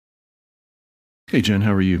Hey, Jen,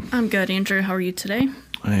 how are you? I'm good, Andrew. How are you today?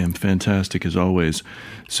 I am fantastic as always.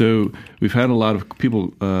 So we've had a lot of people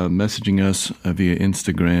messaging us via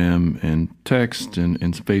Instagram and text and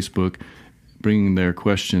Facebook, bringing their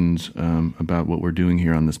questions about what we're doing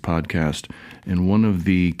here on this podcast. And one of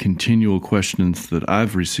the continual questions that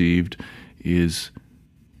I've received is,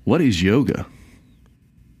 what is yoga?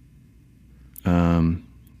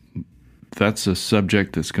 That's a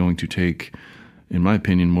subject that's going to take, in my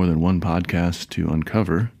opinion, more than one podcast to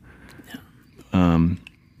uncover.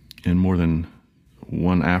 And more than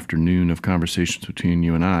one afternoon of conversations between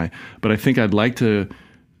you and I. But I think I'd like to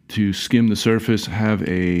skim the surface, have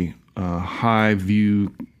a high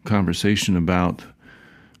view conversation about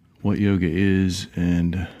what yoga is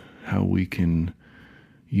and how we can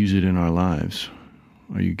use it in our lives.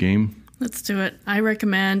 Are you game? Let's do it. I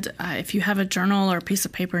recommend if you have a journal or a piece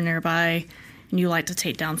of paper nearby and you like to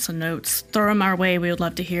take down some notes, throw them our way. We would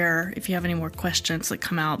love to hear if you have any more questions that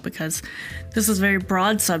come out, because this is a very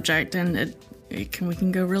broad subject and we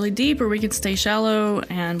can go really deep or we can stay shallow,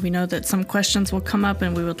 and we know that some questions will come up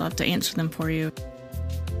and we would love to answer them for you.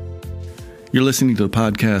 You're listening to the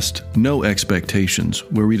podcast No Expectations,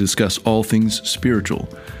 where we discuss all things spiritual.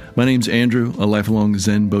 My name's Andrew, a lifelong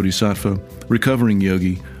Zen bodhisattva, recovering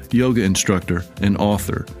yogi, yoga instructor, and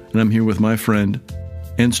author, and I'm here with my friend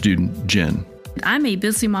and student, Jen. I'm a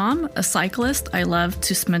busy mom, a cyclist. I love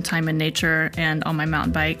to spend time in nature and on my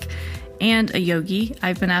mountain bike, and a yogi.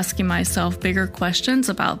 I've been asking myself bigger questions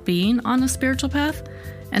about being on a spiritual path,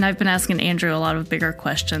 and I've been asking Andrew a lot of bigger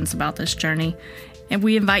questions about this journey, and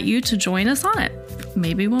we invite you to join us on it.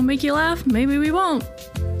 Maybe we'll make you laugh, maybe we won't.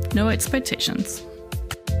 No expectations.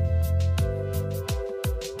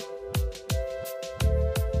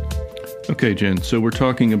 Okay, Jen, so we're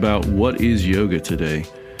talking about what is yoga today.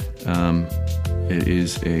 It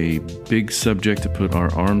is a big subject to put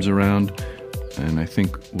our arms around, and I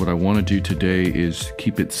think what I want to do today is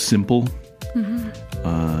keep it simple,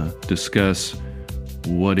 discuss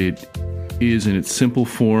what it is in its simple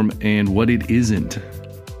form and what it isn't,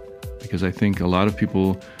 because I think a lot of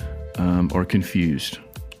people are confused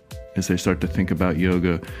as they start to think about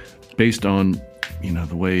yoga based on,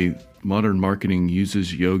 the way modern marketing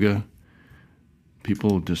uses yoga.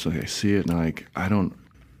 People just I see it and I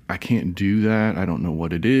can't do that. I don't know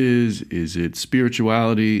what it is. Is it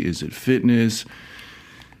spirituality? Is it fitness?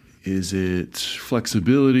 Is it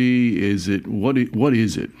flexibility? Is it what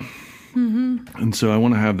is it? Mm-hmm. And so I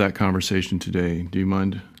want to have that conversation today. Do you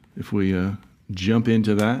mind if we jump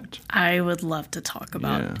into that? I would love to talk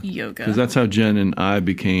about yoga. Because that's how Jen and I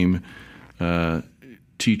became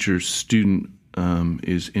teacher student,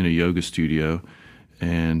 is in a yoga studio.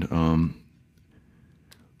 And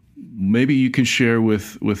maybe you can share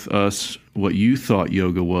with us what you thought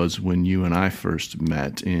yoga was when you and I first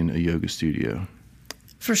met in a yoga studio.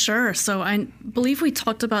 For sure. So I believe we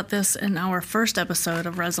talked about this in our first episode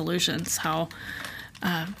of Resolutions, how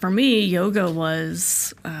for me, yoga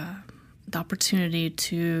was the opportunity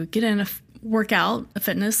to get in a workout, a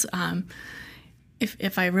fitness.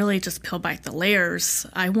 If I really just peel back the layers,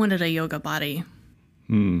 I wanted a yoga body.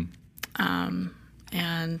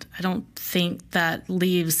 And I don't think that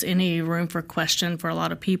leaves any room for question for a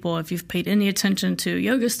lot of people. If you've paid any attention to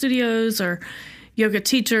yoga studios or yoga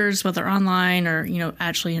teachers, whether online or,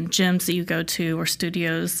 actually in gyms that you go to or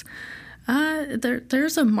studios,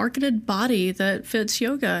 there's a marketed body that fits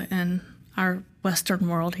yoga in our Western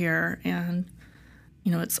world here. And,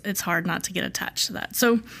 it's hard not to get attached to that.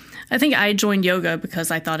 So I think I joined yoga because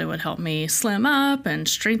I thought it would help me slim up and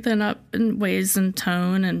strengthen up in ways and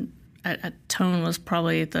tone, and tone was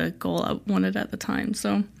probably the goal I wanted at the time.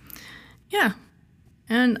 So, yeah.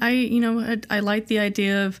 And I like the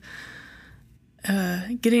idea of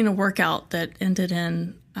getting a workout that ended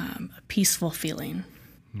in a peaceful feeling.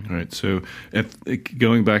 All right. So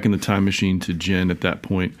going back in the time machine to Jen at that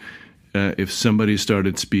point, if somebody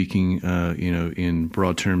started speaking, in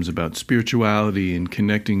broad terms about spirituality and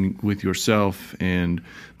connecting with yourself and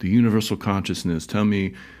the universal consciousness, tell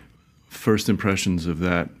me first impressions of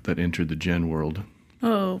that entered the Jen world.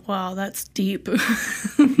 Oh, wow, that's deep. Was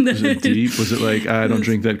it deep? Was it like, I don't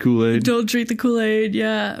drink that Kool-Aid? Don't drink the Kool-Aid,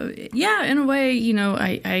 yeah. Yeah, in a way,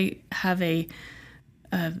 I have a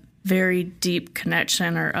very deep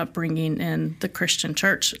connection or upbringing in the Christian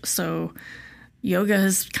church. So yoga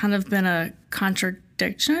has kind of been a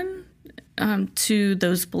contradiction to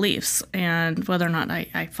those beliefs. And whether or not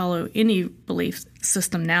I follow any belief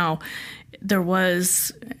system now, there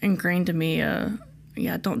was ingrained in me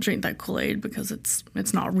don't drink that Kool-Aid because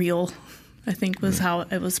it's not real, I think was how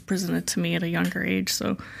it was presented to me at a younger age.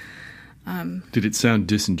 So did it sound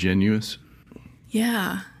disingenuous?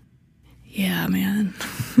 Yeah. Yeah, man.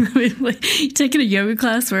 I mean, like, taking a yoga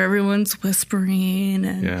class where everyone's whispering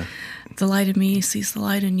and the light in me sees the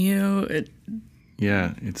light in you.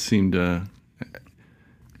 It seemed kind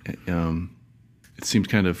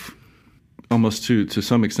of almost to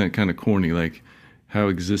some extent kind of corny. Like, how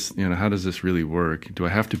does this really work? Do I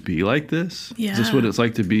have to be like this? Yeah. Is this what it's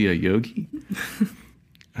like to be a yogi?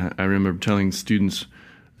 I remember telling students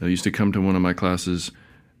that used to come to one of my classes,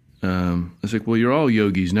 I was like, well, you're all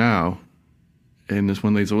yogis now. And this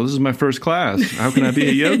one lady said, well, this is my first class. How can I be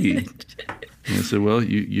a yogi? And I said, well,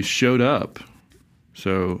 you showed up.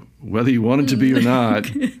 So whether you wanted to be or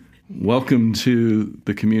not, welcome to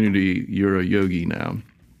the community. You're a yogi now,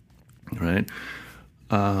 right?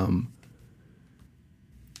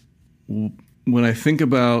 When I think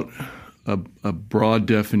about a broad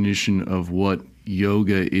definition of what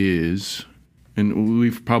yoga is, and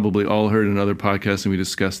we've probably all heard another podcast, and we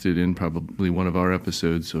discussed it in probably one of our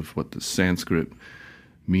episodes of what the Sanskrit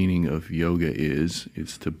meaning of yoga is.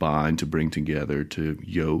 It's to bind, to bring together, to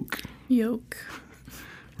yoke. Yoke.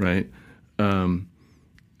 Right? Our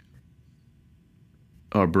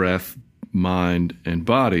breath, mind, and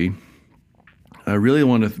body. I really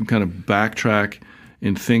want to kind of backtrack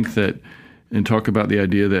and think that, and talk about the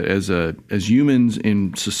idea that as humans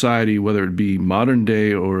in society, whether it be modern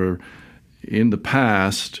day or in the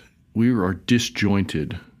past, we are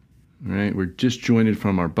disjointed, right? We're disjointed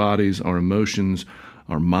from our bodies, our emotions,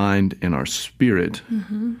 our mind, and our spirit.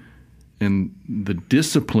 Mm-hmm. And the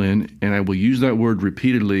discipline, and I will use that word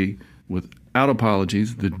repeatedly without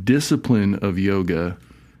apologies, the discipline of yoga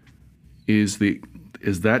is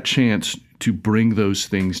that chance to bring those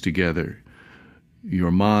things together. Your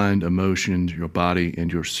mind, emotions, your body,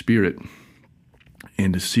 and your spirit,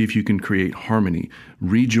 and to see if you can create harmony,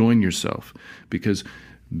 rejoin yourself. Because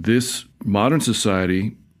this modern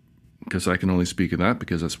society, because I can only speak of that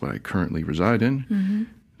because that's what I currently reside in,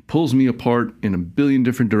 pulls me apart in a billion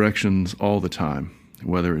different directions all the time,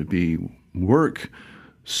 whether it be work,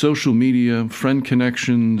 social media, friend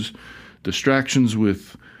connections, distractions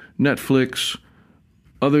with Netflix,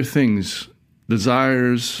 other things,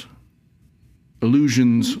 desires,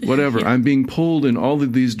 illusions, whatever. Yeah. I'm being pulled in all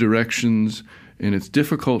of these directions, and it's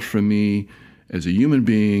difficult for me as a human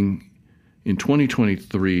being in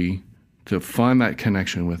 2023 to find that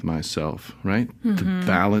connection with myself, right? Mm-hmm. To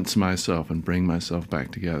balance myself and bring myself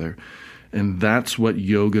back together. And that's what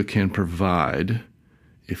yoga can provide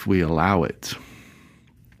if we allow it.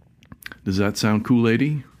 Does that sound cool,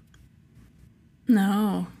 lady?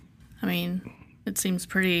 No. I mean, it seems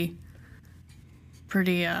pretty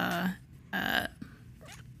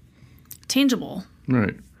tangible.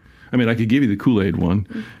 Right. I mean, I could give you the Kool-Aid one.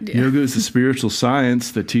 Yeah. Yoga is a spiritual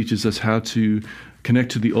science that teaches us how to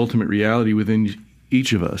connect to the ultimate reality within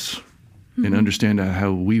each of us, and understand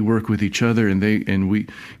how we work with each other, and we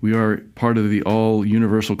are part of the all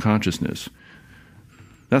universal consciousness.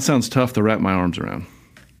 That sounds tough to wrap my arms around.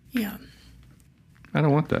 Yeah. I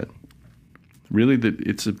don't want that. Really,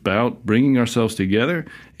 it's about bringing ourselves together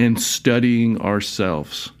and studying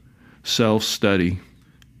ourselves. Self-study.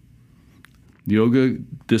 Yoga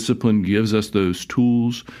discipline gives us those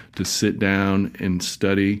tools to sit down and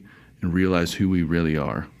study and realize who we really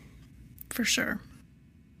are. For sure.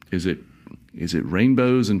 Is it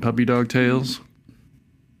rainbows and puppy dog tails?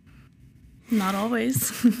 Not always.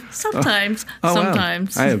 Sometimes. Oh,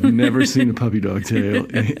 sometimes. Wow. I have never seen a puppy dog tail.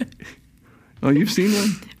 Oh, you've seen one?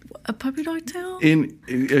 A puppy dog tail?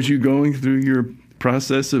 As you're going through your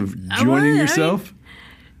process of joining yourself?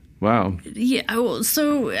 Wow. Yeah. Well,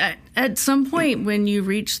 so at some point when you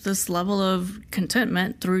reach this level of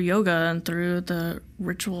contentment through yoga and through the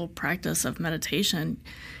ritual practice of meditation,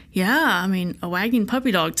 yeah, I mean, a wagging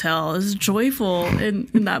puppy dog tail is joyful in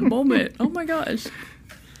that moment. Oh my gosh.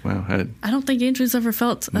 Wow. I don't think Andrew's ever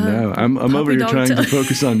felt no, I'm over here trying to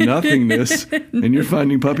focus on nothingness, and you're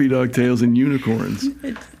finding puppy dog tails and unicorns.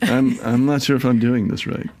 I'm not sure if I'm doing this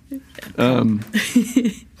right.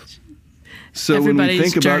 So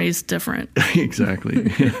everybody's journey is different.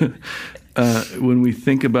 Exactly. When we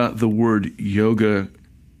think about the word yoga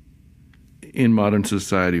in modern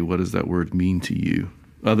society, what does that word mean to you,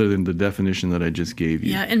 other than the definition that I just gave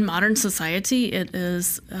you? Yeah, in modern society, it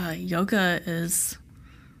is yoga is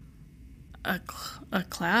a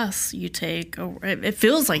class you take. It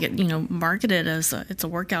feels like it, marketed as it's a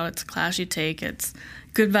workout. It's a class you take. It's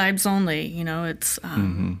good vibes only. It's.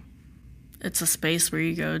 It's a space where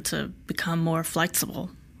you go to become more flexible.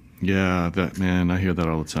 Yeah, I hear that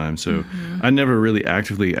all the time. So I never really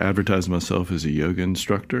actively advertise myself as a yoga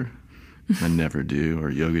instructor. I never do. Or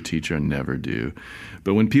yoga teacher, I never do.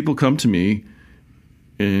 But when people come to me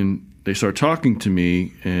and they start talking to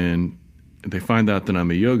me and they find out that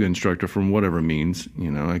I'm a yoga instructor from whatever means,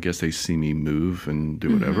 I guess they see me move and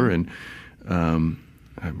do whatever. And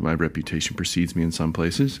my reputation precedes me in some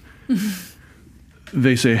places.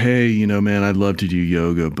 They say, hey, man, I'd love to do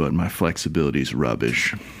yoga, but my flexibility is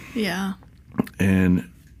rubbish. Yeah. And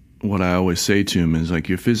what I always say to them is, like,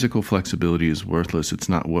 your physical flexibility is worthless. It's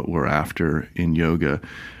not what we're after in yoga.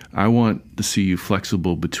 I want to see you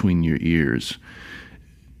flexible between your ears.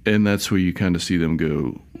 And that's where you kind of see them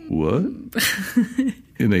go, what?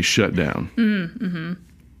 And they shut down. Mm-hmm.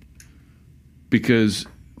 Because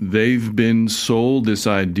they've been sold this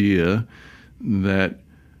idea that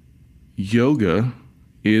yoga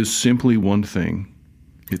is simply one thing.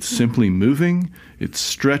 It's simply moving, it's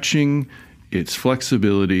stretching, it's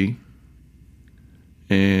flexibility.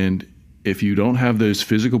 And if you don't have those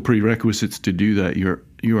physical prerequisites to do that,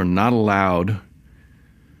 you are not allowed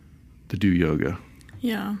to do yoga.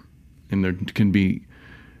 Yeah. And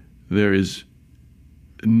there is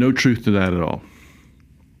no truth to that at all.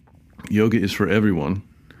 Yoga is for everyone.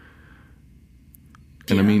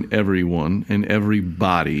 And I mean everyone and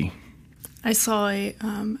everybody. I saw a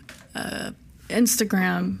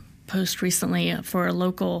Instagram post recently for a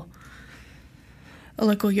local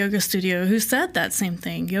yoga studio who said that same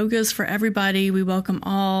thing. Yoga is for everybody. We welcome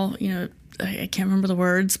all, I can't remember the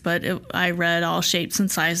words, but I read all shapes and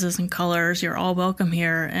sizes and colors. You're all welcome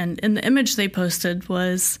here. And in the image they posted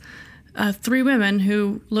was 3 women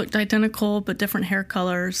who looked identical but different hair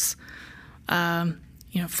colors,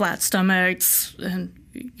 flat stomachs, and,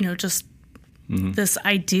 just this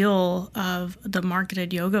ideal of the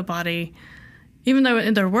marketed yoga body. Even though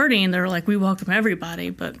in their wording, they're like, we welcome everybody,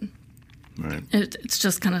 but right. It's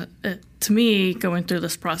just kind of, to me, going through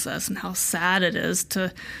this process and how sad it is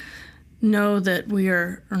to know that we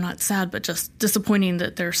are, or not sad, but just disappointing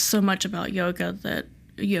that there's so much about yoga that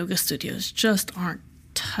yoga studios just aren't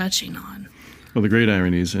touching on. Well, the great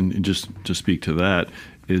irony is, and just to speak to that,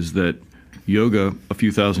 is that yoga a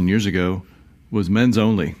few thousand years ago was men's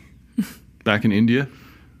only. Back in India,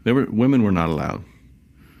 women were not allowed.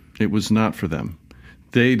 It was not for them.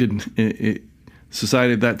 They didn't.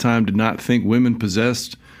 Society at that time did not think women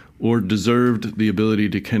possessed or deserved the ability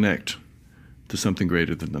to connect to something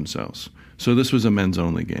greater than themselves. So this was a men's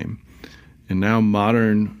only game. And now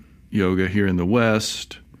modern yoga here in the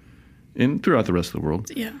West and throughout the rest of the world,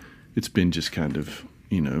 it's been just kind of,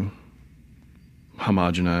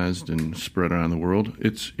 homogenized and spread around the world.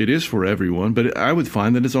 It is for everyone, but I would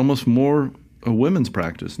find that it's almost more a women's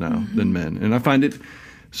practice now than men. And I find it,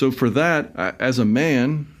 so for that, as a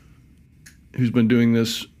man who's been doing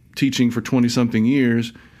this teaching for 20-something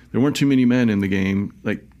years, there weren't too many men in the game,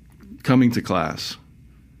 like, coming to class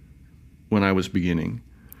when I was beginning.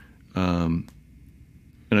 And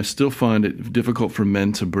I still find it difficult for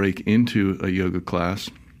men to break into a yoga class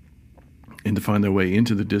and to find their way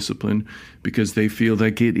into the discipline because they feel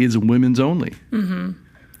like it is women's only. Mm-hmm.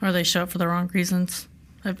 Or they show up for the wrong reasons.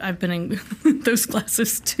 I've been in those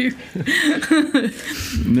classes too.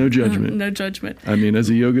 No judgment. No judgment. I mean, as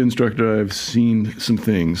a yoga instructor, I've seen some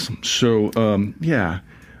things. So,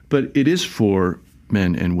 but it is for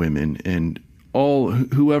men and women and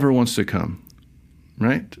whoever wants to come,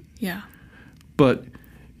 right? Yeah. But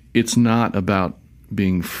it's not about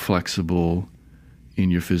being flexible in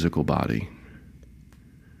your physical body.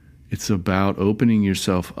 It's about opening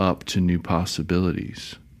yourself up to new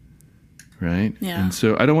possibilities, right? Yeah. And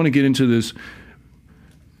so I don't want to get into this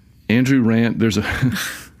Andrew rant. There's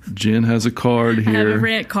Jen has a card here. I have a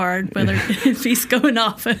rant card, whether if he's going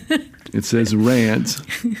off. It says rant,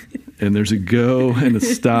 and there's a go and a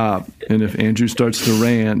stop. And if Andrew starts to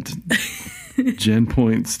rant, Jen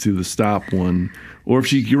points to the stop one. Or if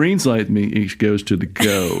she greens light me, it goes to the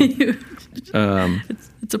go.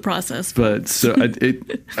 It's a process. But so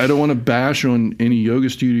I don't want to bash on any yoga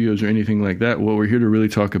studios or anything like that. What we're here to really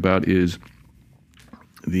talk about is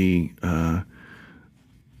the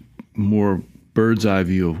more bird's eye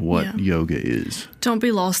view of what yoga is. Don't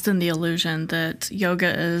be lost in the illusion that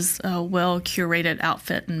yoga is a well curated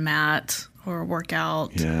outfit and mat or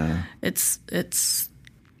workout. Yeah, it's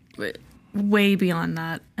way beyond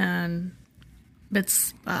that, and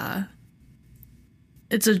it's a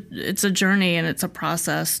journey and it's a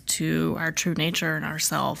process to our true nature and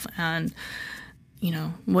ourself. And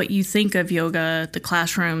what you think of yoga, the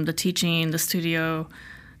classroom, the teaching, the studio,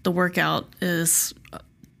 the workout is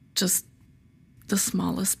just the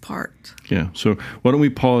smallest part. Yeah. So why don't we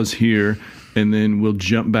pause here and then we'll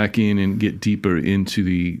jump back in and get deeper into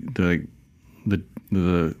the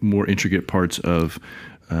more intricate parts of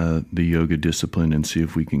the yoga discipline and see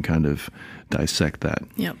if we can kind of dissect that.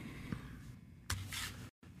 Yep.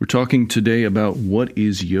 We're talking today about what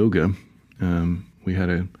is yoga, we had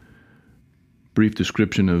a brief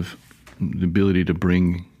description of the ability to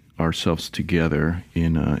bring ourselves together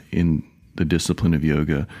in the discipline of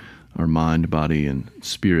yoga, our mind, body, and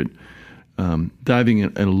spirit. Diving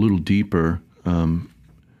in a little deeper,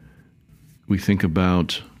 we think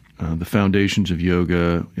about the foundations of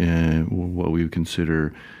yoga and what we would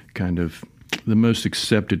consider kind of the most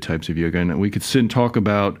accepted types of yoga. And we could sit and talk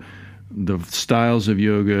about the styles of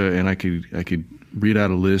yoga, and I could read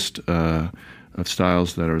out a list of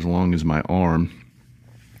styles that are as long as my arm,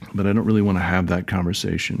 but I don't really want to have that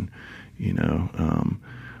conversation.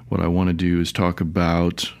 What I want to do is talk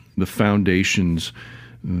about the foundations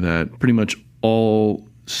that pretty much all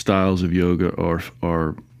styles of yoga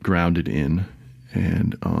are grounded in.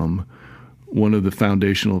 And one of the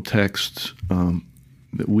foundational texts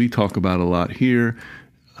that we talk about a lot here,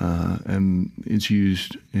 and it's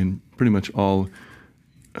used in pretty much all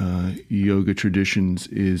yoga traditions,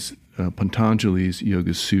 is Patanjali's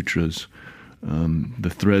Yoga Sutras, the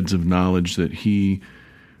threads of knowledge that he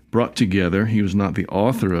brought together. He was not the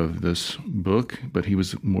author of this book, but he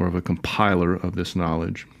was more of a compiler of this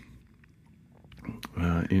knowledge.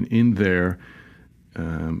 And in there,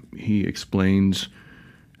 he explains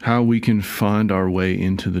how we can find our way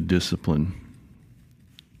into the discipline.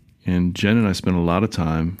 And Jen and I spent a lot of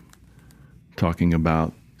time talking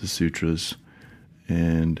about the sutras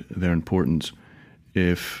and their importance.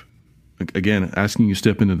 If, again, asking you to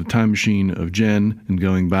step into the time machine of Jen and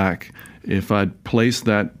going back, if I'd placed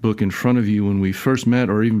that book in front of you when we first met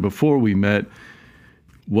or even before we met,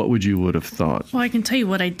 what would have thought? Well, I can tell you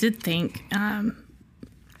what I did think.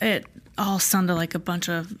 It all sounded like a bunch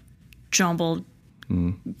of jumbled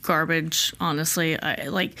garbage, honestly.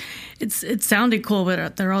 It sounded cool,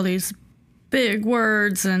 but there are all these big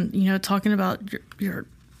words and, talking about your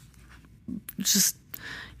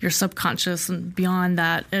subconscious and beyond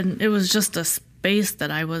that. And it was just a space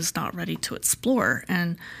that I was not ready to explore.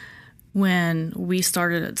 And when we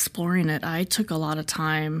started exploring it, I took a lot of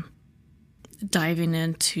time diving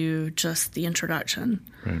into just the introduction.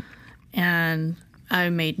 Right. And I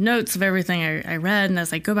made notes of everything I read, and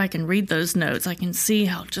as I go back and read those notes, I can see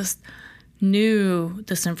how just new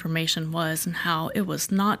this information was and how it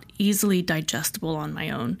was not easily digestible on my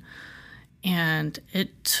own. And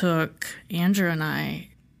it took Andrew and I,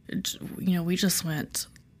 we just went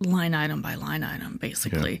line item by line item,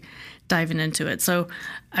 basically, diving into it. So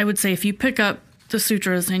I would say if you pick up the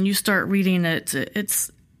sutras and you start reading it,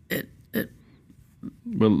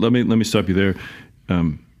 Well, let me stop you there.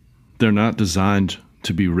 They're not designed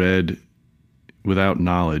to be read without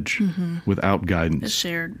knowledge, without guidance. It's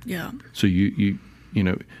shared, yeah. So you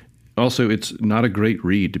also it's not a great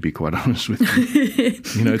read, to be quite honest with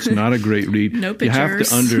you. It's not a great read. No pictures. You have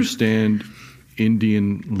to understand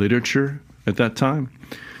Indian literature at that time.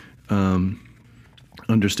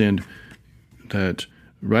 Understand that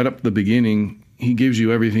right up the beginning, he gives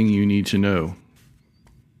you everything you need to know.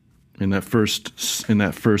 In that first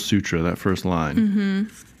sutra, that first line,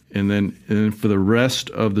 and then for the rest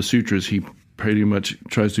of the sutras, he pretty much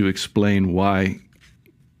tries to explain why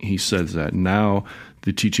he says that. Now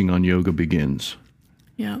the teaching on yoga begins.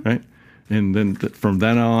 Yeah. Right, and then from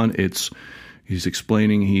then on, he's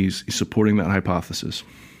explaining, he's supporting that hypothesis.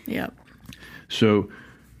 Yeah. So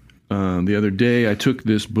the other day, I took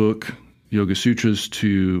this book, Yoga Sutras,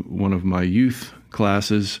 to one of my youth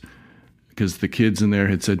classes, because the kids in there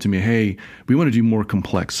had said to me, "Hey, we want to do more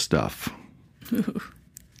complex stuff."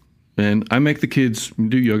 And I make the kids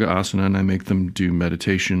do yoga asana, and I make them do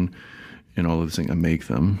meditation and all of this thing. I make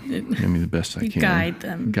them. The best I can. Guide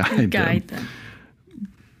them. Guide them.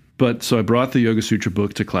 But so I brought the Yoga Sutra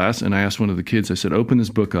book to class, and I asked one of the kids, I said, "Open this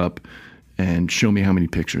book up and show me how many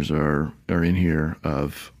pictures are in here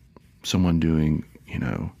of someone doing,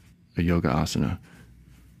 a yoga asana.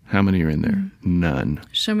 How many are in there?" None.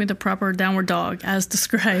 Show me the proper downward dog as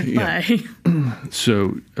described by.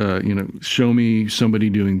 So, show me somebody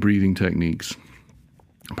doing breathing techniques,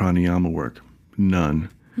 pranayama work. None.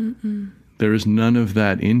 There is none of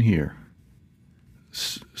that in here.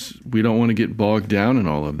 We don't want to get bogged down in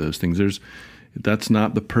all of those things. That's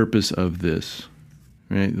not the purpose of this,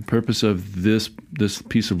 right? The purpose of this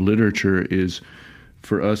piece of literature is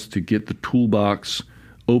for us to get the toolbox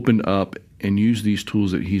opened up and use these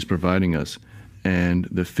tools that he's providing us. And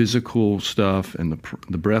the physical stuff and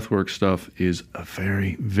the breathwork stuff is a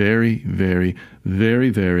very, very, very, very,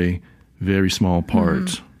 very, very small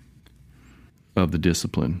part of the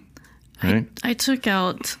discipline, right? I took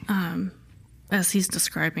out, as he's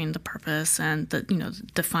describing the purpose and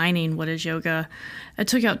defining what is yoga, I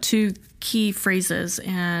took out two key phrases,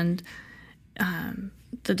 and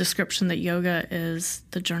the description that yoga is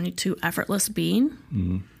the journey to effortless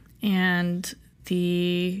being, and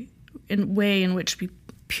the way in which we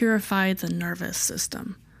purify the nervous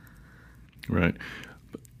system. Right.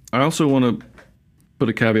 I also want to put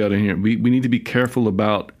a caveat in here. We need to be careful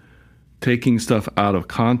about taking stuff out of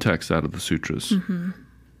context out of the sutras.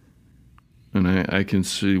 And I can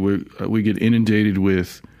see we get inundated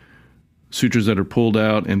with sutras that are pulled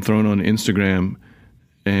out and thrown on Instagram,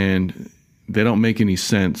 and they don't make any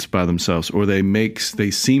sense by themselves, or they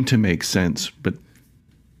seem to make sense, but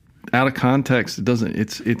out of context, it doesn't.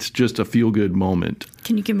 It's just a feel good moment.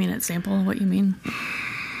 Can you give me an example of what you mean?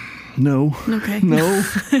 No. Okay. No.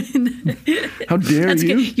 How dare That's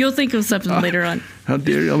you? good. You'll think of something later on. How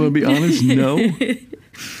dare you? I'm going to be honest. No.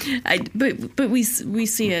 But we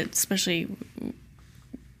see it, especially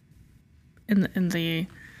in the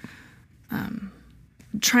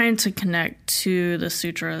trying to connect to the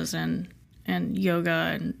sutras and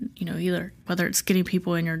yoga, and either whether it's getting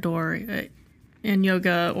people in your door in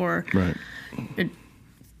yoga or right.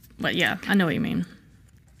 But yeah, I know what you mean.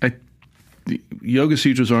 The Yoga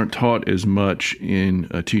Sutras aren't taught as much in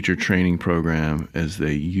a teacher training program as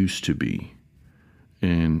they used to be.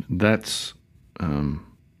 And that's kind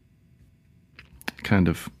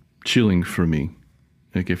of chilling for me.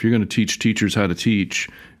 Like, if you're going to teach teachers how to teach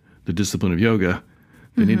the discipline of yoga,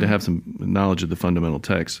 they need to have some knowledge of the fundamental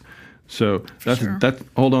text. So that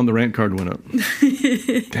hold on, the rant card went up.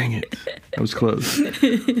 Dang it. That was close.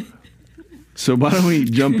 So why don't we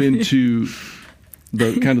jump into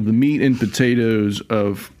the kind of the meat and potatoes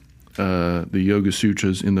of the Yoga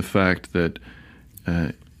Sutras, in the fact that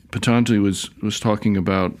Patanjali was talking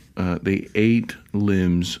about the 8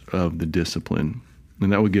 limbs of the discipline.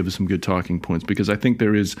 And that would give us some good talking points, because I think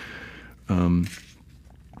there is a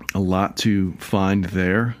lot to find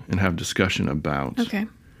there and have discussion about. Okay.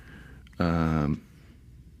 The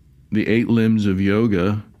 8 limbs of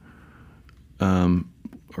yoga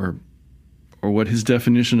or what his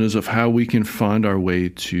definition is of how we can find our way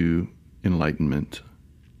to enlightenment,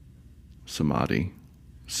 samadhi,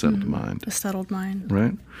 settled mind. A settled mind.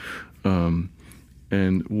 Right?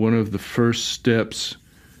 And one of the first steps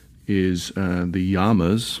is the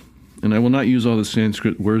yamas. And I will not use all the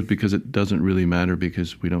Sanskrit words because it doesn't really matter,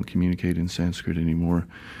 because we don't communicate in Sanskrit anymore.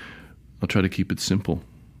 I'll try to keep it simple.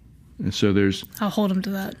 And so I'll hold him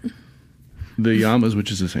to that. The yamas,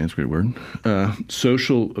 which is a Sanskrit word,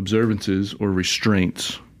 social observances or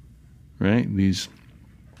restraints, right? These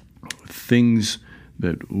things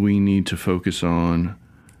that we need to focus on,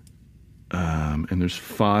 and there's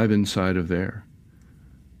 5 inside of there.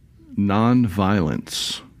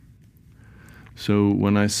 Non-violence. So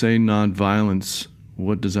when I say non-violence,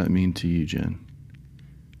 what does that mean to you, Jen?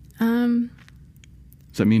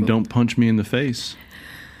 Does that mean don't punch me in the face?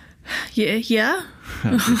 Yeah.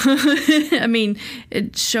 I mean,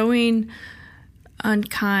 it's showing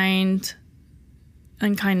unkindness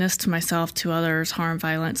to myself, to others, harm,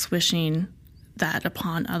 violence, wishing that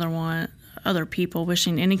upon other people,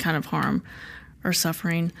 wishing any kind of harm or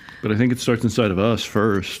suffering. But I think it starts inside of us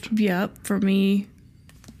first. Yep. For me,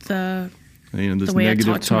 this the way negative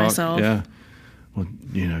I talk to myself. Yeah. Well,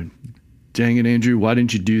 dang it, Andrew, why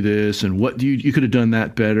didn't you do this? And what you could have done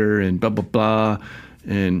that better, and blah, blah, blah.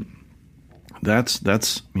 And that's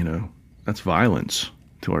violence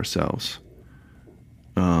to ourselves.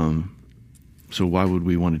 So why would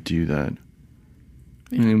we want to do that?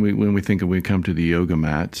 Yeah. And when we come to the yoga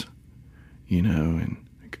mat, and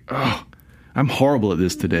I'm horrible at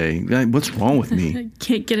this today. What's wrong with me? I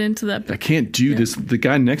can't get into that. I can't do this. The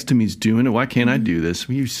guy next to me is doing it. Why can't I do this?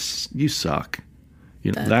 You suck.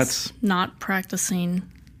 That's not practicing.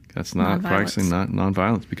 That's not practicing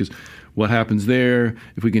nonviolence, because what happens there,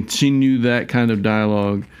 if we continue that kind of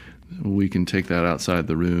dialogue, we can take that outside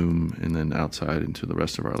the room and then outside into the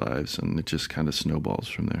rest of our lives, and it just kind of snowballs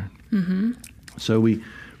from there. Mm-hmm. So we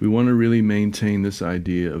want to really maintain this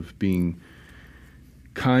idea of being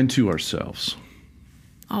kind to ourselves.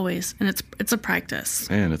 Always. And it's a practice.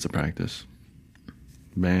 And it's a practice.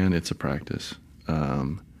 Man, it's a practice.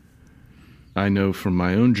 I know from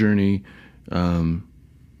my own journey,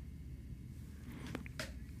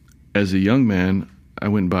 as a young man, I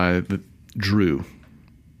went by the Drew,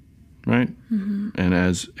 right? Mm-hmm. And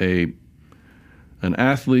as an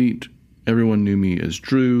athlete, everyone knew me as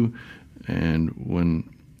Drew. And when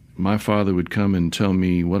my father would come and tell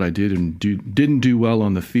me what I did and didn't do well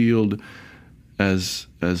on the field as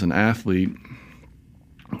an athlete,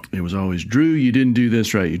 it was always, Drew, you didn't do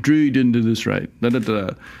this right. Drew, you didn't do this right. Da, da,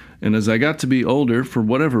 da. And as I got to be older, for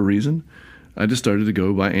whatever reason, I just started to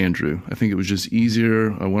go by Andrew. I think it was just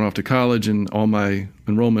easier. I went off to college and all my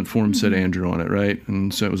enrollment forms said Andrew on it, right?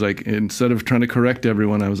 And so it was like, instead of trying to correct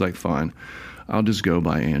everyone, I was like, fine, I'll just go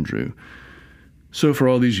by Andrew. So for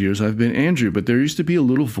all these years, I've been Andrew, but there used to be a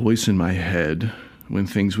little voice in my head when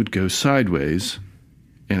things would go sideways,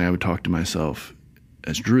 and I would talk to myself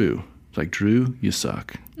as Drew. It's like, Drew, you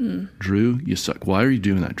suck. Drew, you suck. Why are you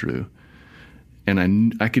doing that, Drew?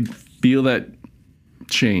 And I could feel that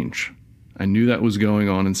change. I knew that was going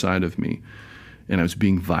on inside of me, and I was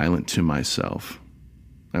being violent to myself.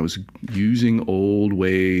 I was using old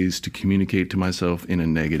ways to communicate to myself in a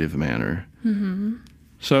negative manner. Mm-hmm.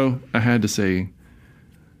 So I had to say,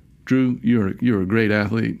 Drew, you're a great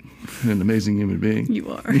athlete, an amazing human being. You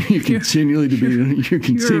are. You continue to be. You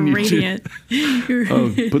continue you're radiant.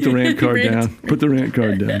 Put the rant card down. Put the rant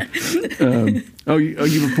card down.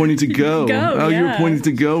 You were pointing to go. You were pointing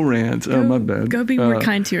to go, rant. Oh, my bad. Go be more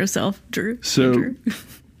kind to yourself, Drew. So Drew.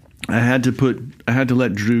 I had to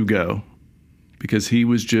let Drew go because he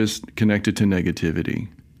was just connected to negativity.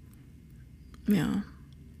 Yeah.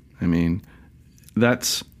 I mean,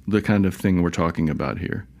 that's the kind of thing we're talking about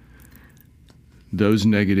here. Those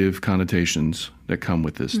negative connotations that come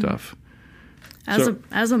with this stuff. As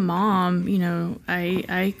a mom,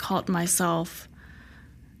 I caught myself,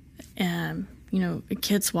 and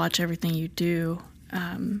kids watch everything you do.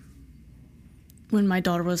 When my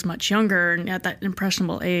daughter was much younger and at that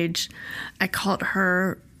impressionable age, I caught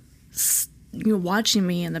her, watching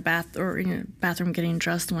me in the bathroom getting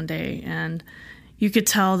dressed one day, and you could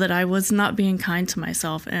tell that I was not being kind to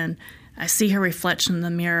myself. And I see her reflection in the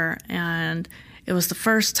mirror, and it was the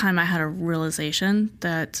first time I had a realization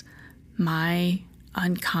that my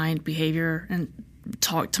unkind behavior and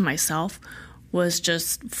talk to myself was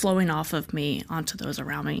just flowing off of me onto those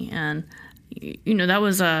around me. And, that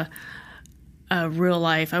was a real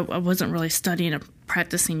life. I wasn't really studying or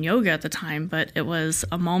practicing yoga at the time, but it was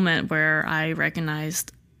a moment where I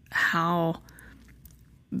recognized how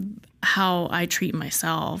I treat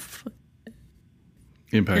myself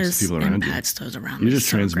impacts people around you. Impacts those around me. You're just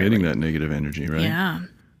transmitting that negative energy, right? Yeah.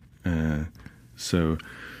 So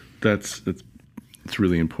it's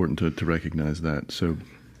really important to recognize that. So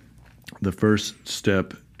the first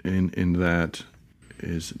step in that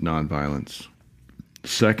is nonviolence.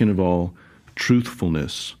 Second of all,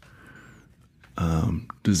 truthfulness.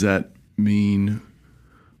 Does that mean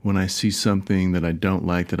when I see something that I don't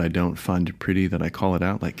like, that I don't find pretty, that I call it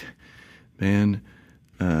out? Like, man,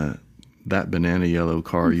 that banana yellow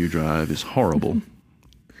car you drive is horrible.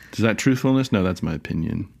 Is that truthfulness? No, that's my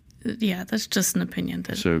opinion. Yeah, that's just an opinion.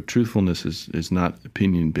 So truthfulness is not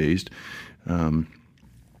opinion-based.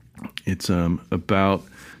 It's about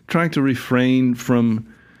trying to refrain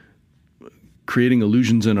from creating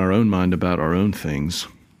illusions in our own mind about our own things,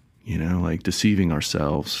 like deceiving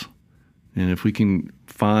ourselves. And if we can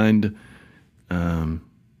find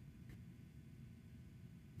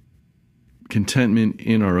contentment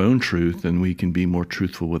in our own truth, then we can be more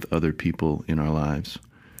truthful with other people in our lives.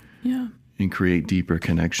 Yeah. And create deeper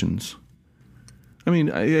connections. I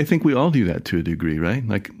mean, I think we all do that to a degree, right?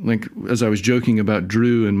 Like as I was joking about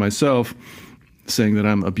Drew and myself, saying that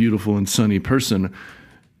I'm a beautiful and sunny person,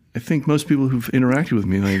 I think most people who've interacted with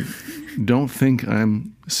me don't think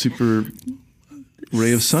I'm a super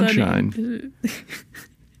ray of sunshine.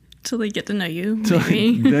 Till they get to know you,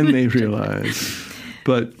 maybe. Then they realize.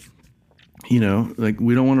 But, we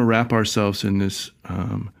don't want to wrap ourselves in this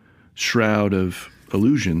shroud of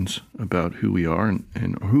illusions about who we are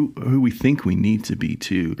and who we think we need to be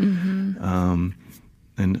too. Mm-hmm.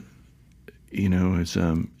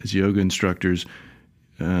 As yoga instructors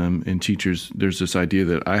and teachers, there's this idea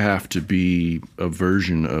that I have to be a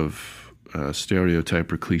version of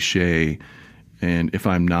stereotype or cliche, and if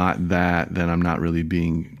I'm not that, then I'm not really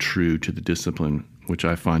being true to the discipline, which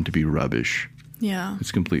I find to be rubbish. Yeah,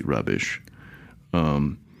 it's complete rubbish.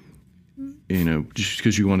 Just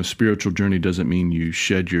because you go on a spiritual journey doesn't mean you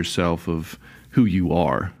shed yourself of who you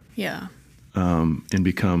are. Yeah. And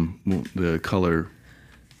become the color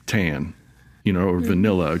tan, or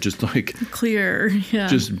vanilla, or just like clear. Yeah.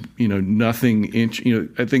 Just, nothing.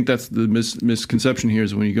 I think that's the misconception here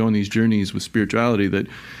is when you go on these journeys with spirituality that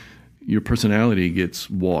your personality gets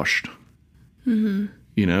washed. Mm-hmm.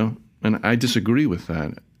 And I disagree with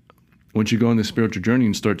that. Once you go on this spiritual journey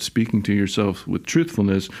and start speaking to yourself with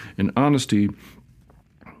truthfulness and honesty,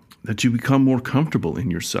 that you become more comfortable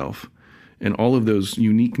in yourself. And all of those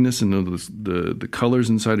uniqueness and the colors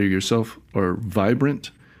inside of yourself are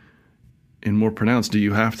vibrant and more pronounced. Do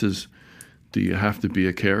you have to be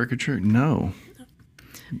a caricature? No.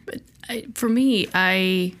 But for me,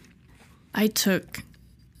 I took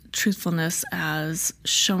truthfulness as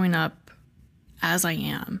showing up as I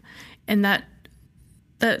am. And that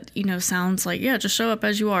sounds like, yeah, just show up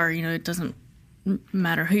as you are. It doesn't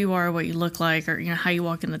matter who you are, what you look like, or, how you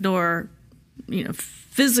walk in the door,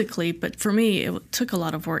 physically. But for me, it took a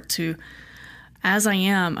lot of work to, as I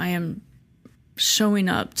am showing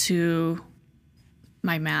up to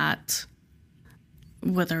my mat,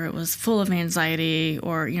 whether it was full of anxiety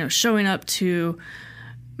or, showing up to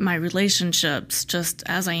my relationships just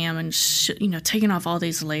as I am, and, taking off all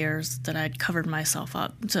these layers that I'd covered myself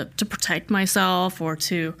up to protect myself or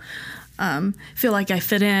to feel like I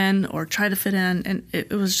fit in or try to fit in. And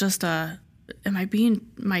it was just am I being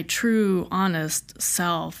my true, honest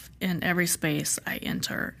self in every space I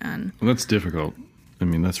enter? And well, that's difficult. I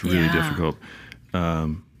mean, that's really difficult.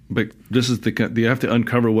 But this is you have to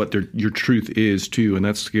uncover what your truth is too, and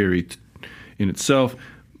that's scary in itself.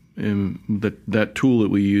 And that tool that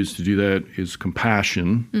we use to do that is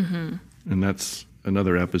compassion, and that's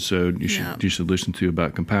another episode you should listen to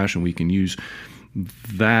about compassion. We can use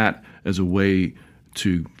that as a way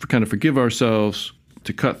to kind of forgive ourselves,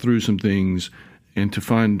 to cut through some things, and to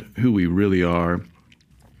find who we really are.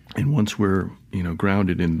 And once we're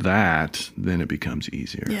grounded in that, then it becomes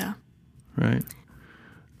easier. Yeah. Right.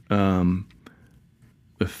 The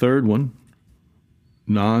third one,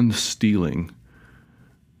 non-stealing.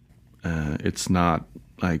 It's not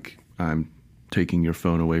like I'm taking your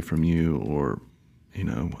phone away from you or,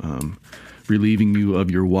 relieving you of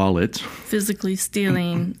your wallet. Physically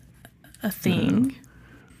stealing a thing.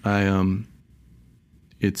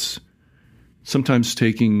 It's sometimes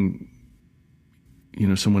taking,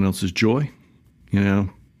 someone else's joy.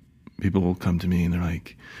 People will come to me and they're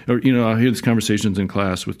like, or, I'll hear these conversations in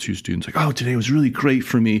class with two students like, oh, today was really great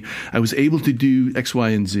for me. I was able to do X, Y,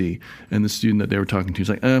 and Z. And the student that they were talking to is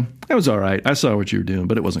like, that was all right. I saw what you were doing,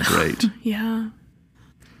 but it wasn't great. Yeah.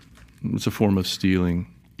 It's a form of stealing.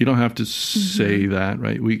 You don't have to say that,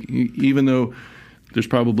 right? Even though there's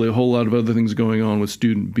probably a whole lot of other things going on with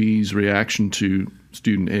student B's reaction to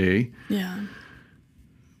student A. Yeah.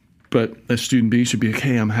 But a student B should be like,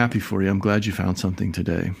 hey, I'm happy for you. I'm glad you found something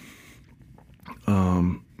today.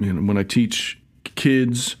 When I teach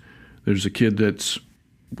kids, there's kids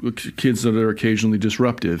that are occasionally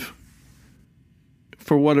disruptive.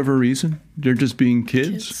 For whatever reason, they're just being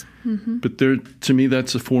kids. But to me,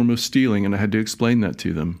 that's a form of stealing, and I had to explain that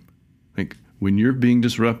to them. Like, when you're being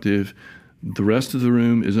disruptive, the rest of the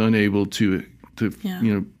room is unable to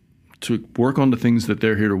work on the things that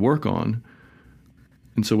they're here to work on.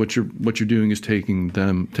 And so what you're doing is taking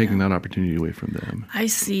that opportunity away from them. I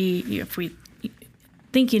see, if we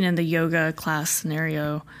thinking in the yoga class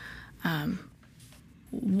scenario,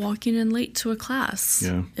 walking in late to a class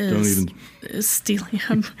is stealing.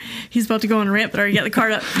 He's about to go on a rant, but I already got the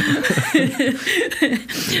card up.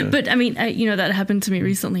 But I mean, that happened to me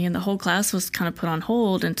recently, and the whole class was kind of put on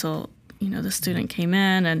hold until, the student came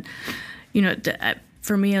in. And,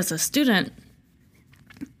 for me as a student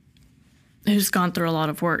who's gone through a lot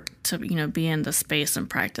of work to, be in the space and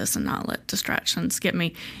practice and not let distractions get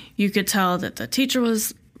me, you could tell that the teacher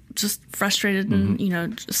was just frustrated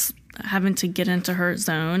and, just having to get into her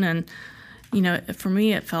zone. And, for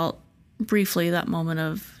me, it felt briefly that moment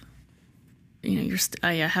of,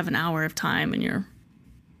 I have an hour of time and you're.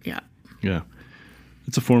 Yeah.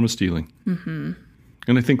 It's a form of stealing. Mm-hmm.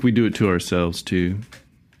 And I think we do it to ourselves too.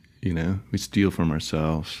 We steal from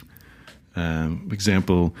ourselves.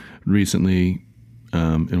 Example, recently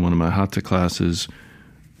in one of my Hatha classes,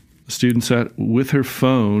 a student sat with her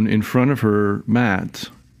phone in front of her mat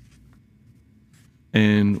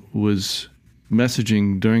and was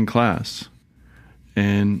messaging during class.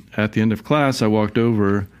 And at the end of class, I walked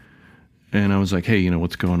over and I was like, hey,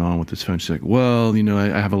 what's going on with this phone? She's like, well,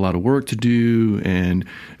 I have a lot of work to do, and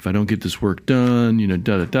if I don't get this work done,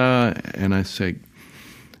 da-da-da. And I said,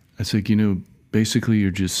 basically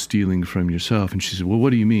you're just stealing from yourself. And she said, well,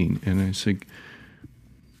 what do you mean? And I said,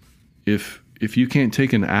 if you can't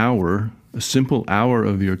take an hour, a simple hour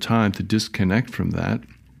of your time to disconnect from that,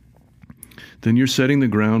 then you're setting the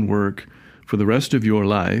groundwork for the rest of your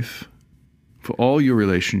life, for all your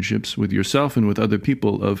relationships with yourself and with other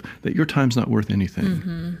people, of that your time's not worth anything.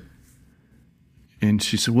 Mm-hmm. And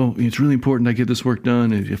she said, well, it's really important I get this work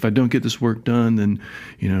done. If I don't get this work done, then,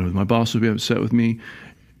 my boss will be upset with me.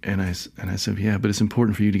 And I said, yeah, but it's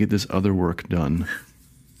important for you to get this other work done,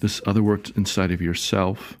 this other work inside of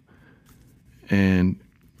yourself. And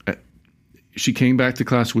she came back to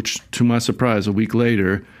class, which, to my surprise, a week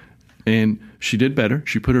later, and she did better.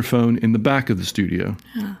 She put her phone in the back of the studio.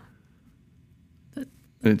 Yeah.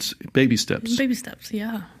 It's baby steps. Baby steps,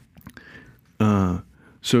 yeah.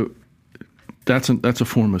 So that's a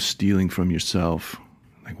form of stealing from yourself.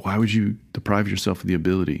 Like, why would you deprive yourself of the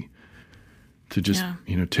ability to just,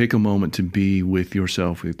 take a moment to be with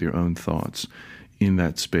yourself, with your own thoughts in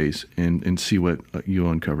that space and see what you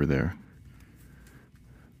uncover there?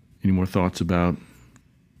 Any more thoughts about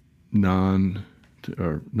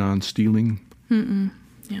non-stealing?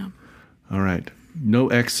 Yeah. All right. No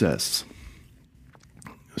excess.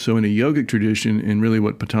 So in a yogic tradition, and really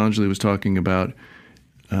what Patanjali was talking about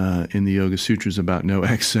in the Yoga Sutras about no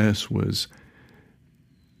excess was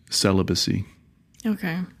celibacy.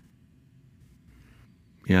 Okay.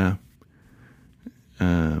 Yeah.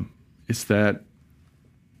 Is that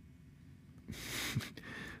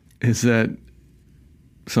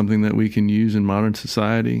something that we can use in modern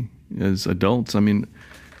society as adults? I mean,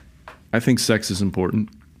 I think sex is important,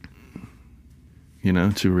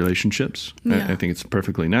 to relationships. Yeah. I think it's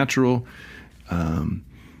perfectly natural.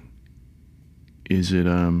 Is it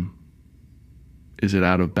out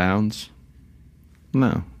of bounds?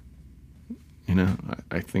 No.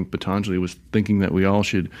 I think Patanjali was thinking that we all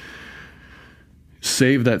should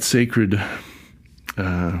save that sacred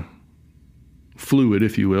fluid,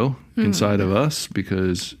 if you will, inside of us,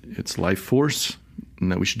 because it's life force,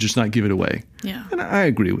 and that we should just not give it away. Yeah. And I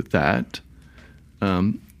agree with that.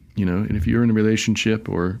 And if you're in a relationship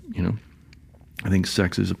or, I think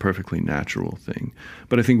sex is a perfectly natural thing.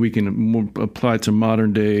 But I think we can apply it to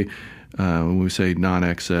modern day. When we say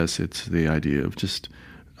non-excess, it's the idea of just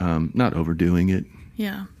not overdoing it.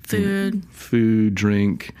 Yeah. Food,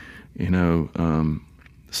 drink,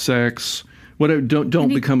 sex. Whatever. Don't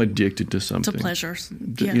become addicted to something. To pleasures.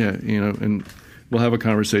 Yeah. And we'll have a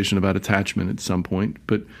conversation about attachment at some point.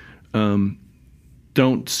 But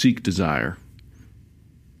don't seek desire.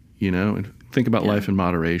 And think about life in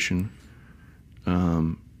moderation.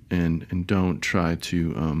 And don't try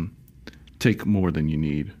to take more than you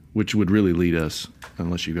need, which would really lead us,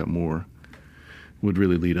 unless you got more, would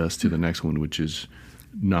really lead us to the next one, which is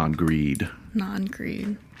non-greed.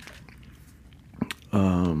 Non-greed.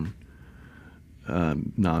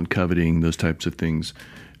 Non-coveting, those types of things.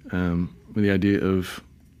 With the idea of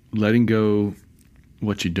letting go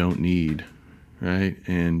what you don't need, right?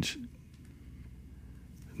 And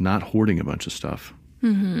not hoarding a bunch of stuff.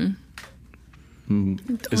 Mm-hmm.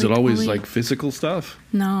 Is it always like physical stuff?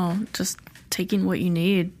 No, just taking what you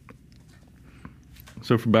need.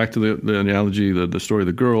 So back to the analogy, the story of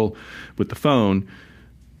the girl with the phone,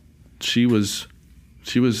 she was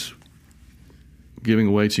giving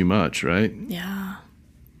away too much, right? Yeah.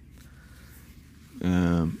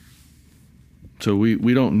 So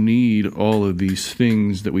we don't need all of these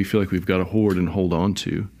things that we feel like we've got to hoard and hold on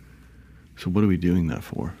to. So what are we doing that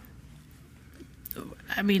for?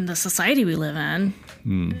 I mean, the society we live in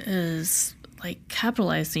is like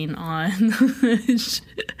capitalizing on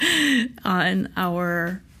on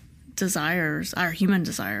our desires, our human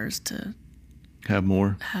desires to have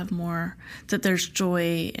more. That there's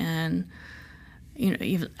joy in,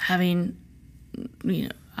 even having,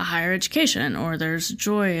 a higher education, or there's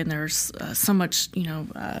joy and there's so much,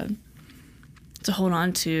 to hold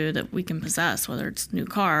on to that we can possess, whether it's new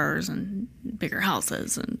cars and bigger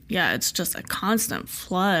houses. And it's just a constant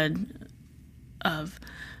flood of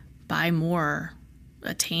buy more,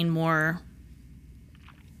 attain more.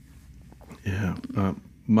 Yeah.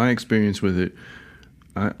 My experience with it,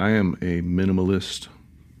 I am a minimalist.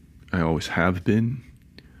 I always have been.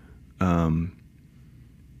 And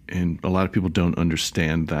a lot of people don't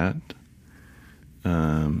understand that.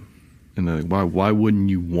 And they're like, why wouldn't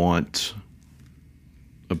you want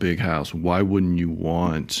a big house? Why wouldn't you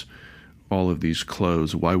want all of these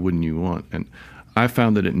clothes? Why wouldn't you want? And I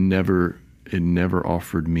found that it never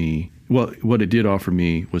offered me, well, what it did offer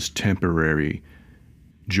me was temporary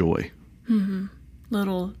joy. Mm-hmm.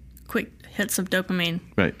 Little quick hits of dopamine.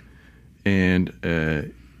 Right. And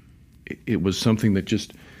it was something that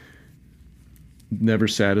just never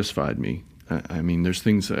satisfied me. I mean, there's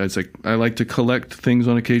things, it's like, I like to collect things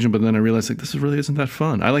on occasion, but then I realized, like, this really isn't that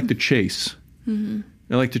fun. I like to chase. Mm-hmm.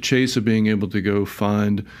 I like the chase of being able to go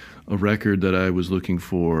find a record that I was looking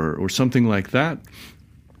for or something like that.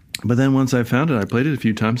 But then once I found it, I played it a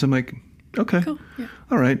few times. I'm like, okay, cool. Yeah.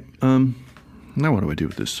 All right. Now what do I do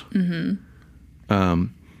with this? Mm-hmm.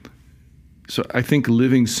 So I think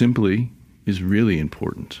living simply is really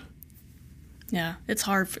important. Yeah, it's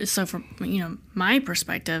hard. So from my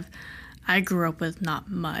perspective, I grew up with not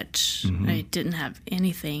much. Mm-hmm. I didn't have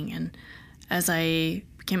anything, and as I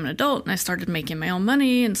became an adult and I started making my own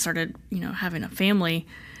money and started, having a family,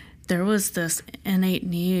 there was this innate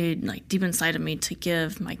need, like deep inside of me, to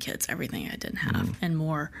give my kids everything I didn't have and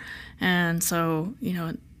more. And so,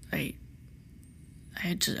 I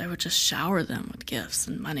I would just shower them with gifts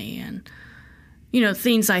and money and,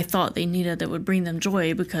 things I thought they needed that would bring them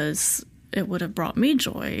joy, because it would have brought me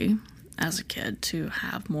joy as a kid to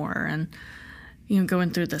have more. And,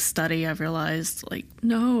 going through this study, I've realized, like,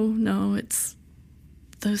 no,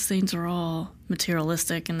 those things are all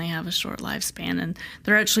materialistic and they have a short lifespan, and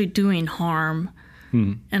they're actually doing harm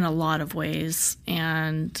in a lot of ways.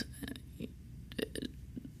 And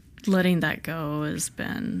letting that go it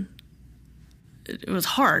was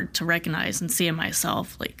hard to recognize and see in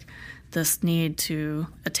myself, like, this need to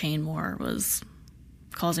attain more was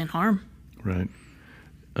causing harm. Right.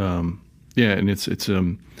 Yeah, and it's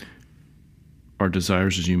our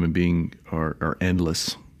desires as human beings are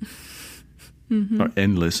endless. Are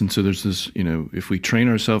endless. And so there's this, if we train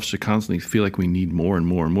ourselves to constantly feel like we need more and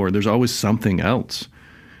more and more, there's always something else.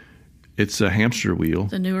 It's a hamster wheel.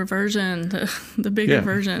 The newer version, the bigger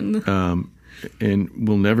version. And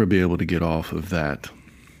we'll never be able to get off of that.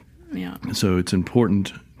 Yeah. So it's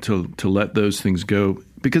important to let those things go,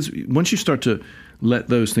 because once you start to let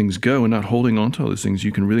those things go and not holding on to all those things,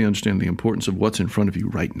 you can really understand the importance of what's in front of you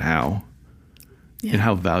right now and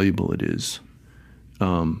how valuable it is.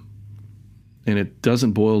 And it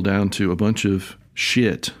doesn't boil down to a bunch of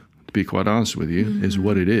shit, to be quite honest with you, is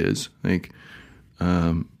what it is. Like,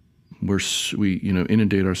 we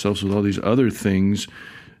inundate ourselves with all these other things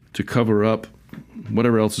to cover up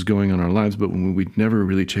whatever else is going on in our lives, but when we never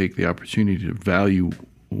really take the opportunity to value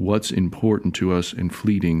what's important to us and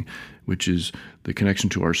fleeting, which is the connection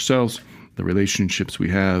to ourselves, the relationships we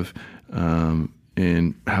have,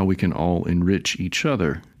 and how we can all enrich each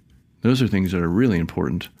other. Those are things that are really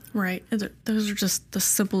important. Right. Those are just the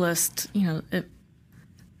simplest,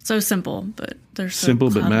 so simple, but they're so simple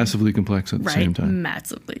clever. But massively complex at the same time.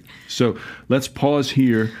 Massively. So let's pause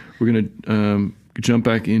here. We're going to jump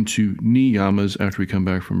back into Niyamas after we come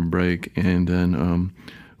back from a break, and then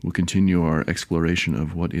we'll continue our exploration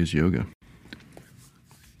of what is yoga.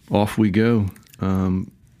 Off we go.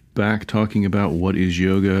 Back talking about what is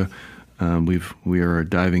yoga. We are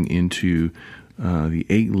diving into the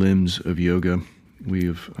 8 limbs of yoga.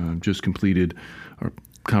 We've just completed our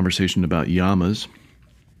conversation about yamas.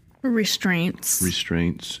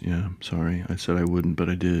 Restraints. Yeah, sorry. I said I wouldn't, but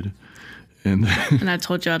I did. And I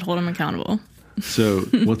told you I'd hold them accountable. So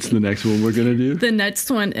what's the next one we're going to do? The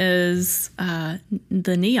next one is the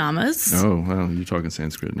Niyamas. Oh, wow. You're talking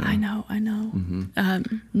Sanskrit now. I know.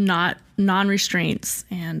 Mm-hmm. Not non-restraints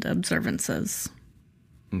and observances.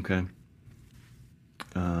 Okay.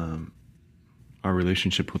 Our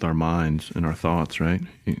relationship with our minds and our thoughts, right?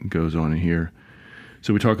 It goes on in here.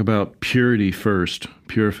 So we talk about purity first,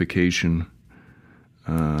 purification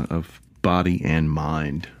of body and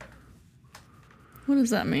mind. What does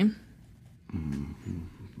that mean?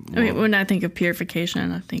 Well, when I think of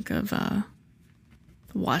purification, I think of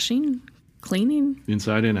washing, cleaning.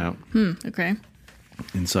 Inside and out. Okay.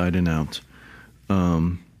 Inside and out.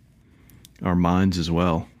 Our minds as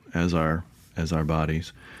well as our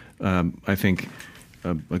bodies. I think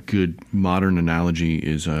a good modern analogy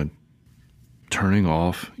is turning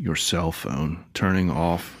off your cell phone, turning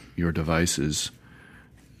off your devices.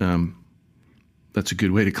 That's a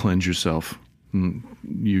good way to cleanse yourself.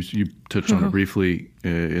 You touched on it briefly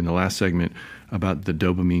in the last segment about the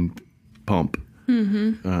dopamine pump.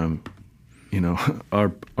 Mm-hmm.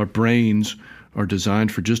 Our brains are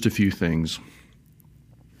designed for just a few things.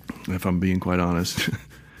 If I'm being quite honest,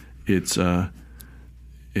 it's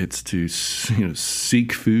to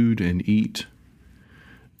seek food and eat,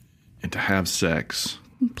 and to have sex,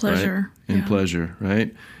 pleasure, right? And pleasure,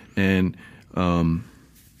 right? And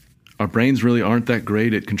our brains really aren't that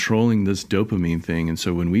great at controlling this dopamine thing. And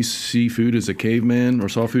so when we see food as a caveman or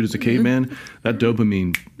saw food as a caveman, that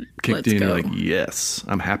dopamine kicked in. You're like, yes,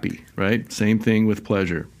 I'm happy, right? Same thing with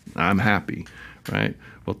pleasure. I'm happy, right?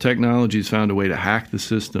 Well, technology's found a way to hack the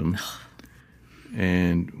system,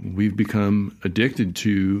 and we've become addicted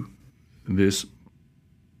to this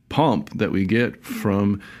pump that we get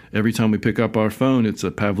from every time we pick up our phone. It's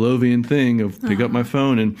a Pavlovian thing of pick up my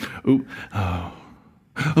phone and I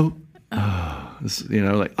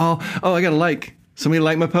got to like somebody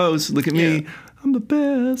like my post. Look at me, I'm the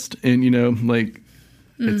best. And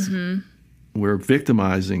it's we're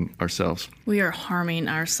victimizing ourselves. We are harming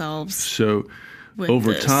ourselves. So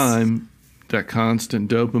over time, that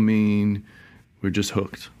constant dopamine, we're just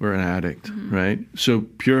hooked. We're an addict, right? So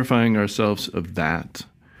purifying ourselves of that,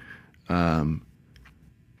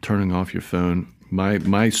 turning off your phone.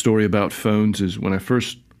 My story about phones is when I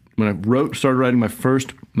started writing my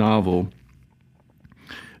first novel,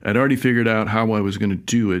 I'd already figured out how I was going to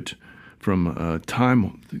do it from a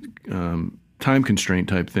time constraint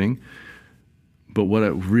type thing. But what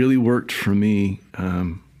really worked for me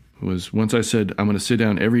was once I said, I'm going to sit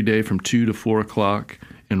down every day from 2 to 4 o'clock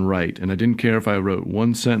and write. And I didn't care if I wrote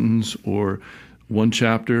one sentence or one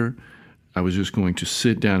chapter. I was just going to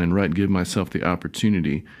sit down and write and give myself the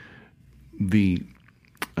opportunity. The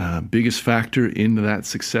biggest factor in that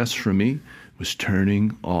success for me was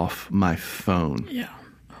turning off my phone. Yeah.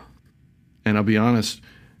 And I'll be honest,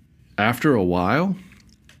 after a while,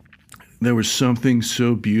 there was something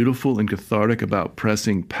so beautiful and cathartic about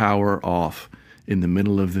pressing power off in the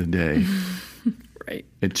middle of the day. Right.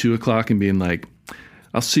 At 2 o'clock and being like,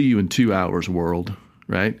 I'll see you in 2 hours, world,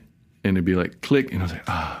 right? And it'd be like, click. And I was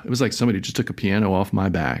like, it was like somebody just took a piano off my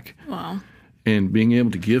back. Wow. And being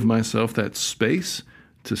able to give myself that space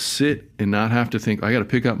to sit and not have to think, I got to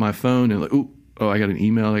pick up my phone and like, I got an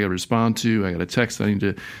email I got to respond to. I got a text I need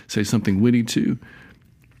to say something witty to.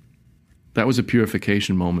 That was a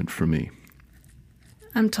purification moment for me.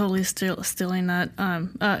 I'm totally stealing that,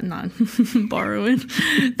 not borrowing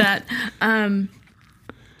that.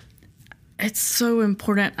 It's so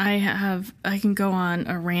important. I can go on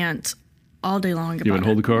a rant all day long about it. You want to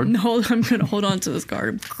hold the card? No, I'm going to hold on to this card.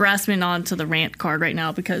 I'm grasping onto the rant card right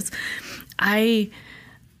now because I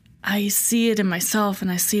see it in myself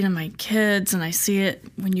and I see it in my kids and I see it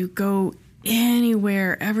when you go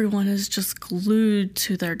anywhere. Everyone is just glued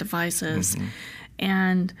to their devices. Mm-hmm.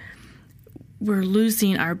 And we're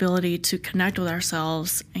losing our ability to connect with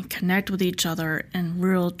ourselves and connect with each other in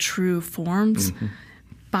real, true forms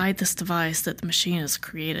by this device that the machine has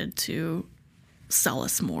created to sell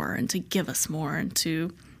us more and to give us more and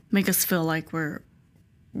to make us feel like we're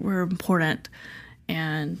important.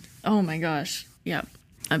 And oh my gosh, yeah.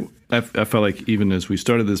 I felt like even as we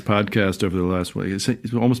started this podcast over the last week,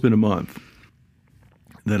 it's almost been a month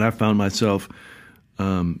that I found myself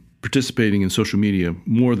participating in social media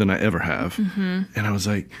more than I ever have. Mm-hmm. And I was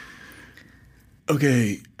like,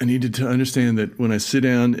 okay, I needed to understand that when I sit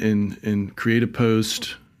down and create a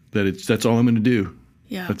post, that's all I'm going to do.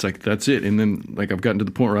 Yeah. It's like, that's it. And then like I've gotten to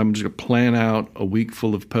the point where I'm just going to plan out a week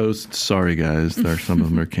full of posts. Sorry, guys, some of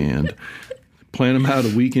them are canned. Plan them out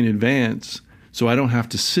a week in advance so I don't have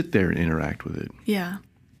to sit there and interact with it. Yeah.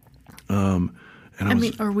 I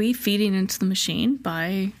mean, are we feeding into the machine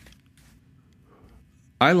by...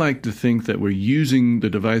 I like to think that we're using the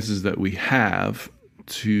devices that we have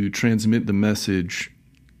to transmit the message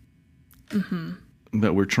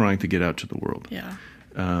that we're trying to get out to the world. Yeah.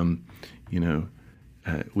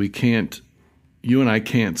 We can't, you and I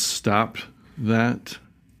can't stop that.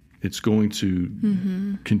 It's going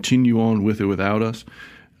to continue on with it without us.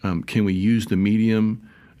 Can we use the medium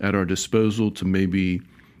at our disposal to maybe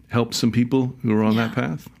help some people who are on that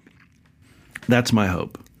path? That's my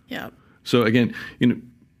hope. Yeah. So again,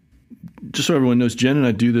 just so everyone knows, Jen and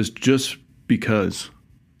I do this just because.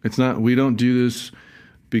 It's not, we don't do this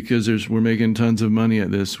because we're making tons of money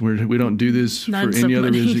at this. We don't do this for any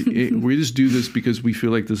other reason. We just do this because we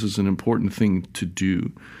feel like this is an important thing to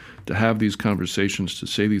do, to have these conversations, to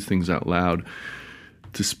say these things out loud,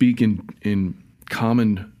 to speak in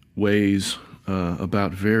common ways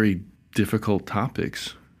about very difficult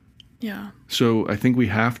topics. Yeah. So I think we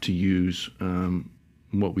have to use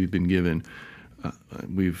what we've been given.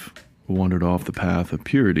 We've wandered off the path of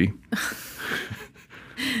purity.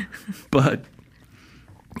 But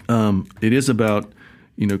it is about,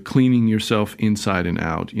 cleaning yourself inside and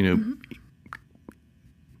out,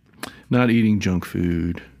 not eating junk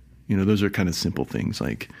food. Those are kind of simple things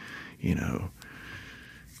like, eat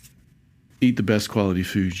the best quality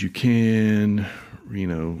foods you can,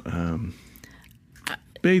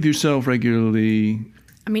 bathe yourself regularly.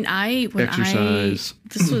 I mean, exercise.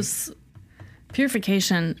 This was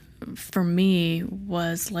purification for me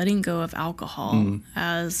was letting go of alcohol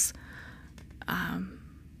as,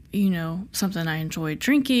 something I enjoyed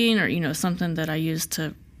drinking or, something that I used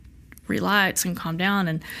to relax and calm down.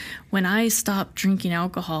 And when I stopped drinking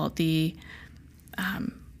alcohol, the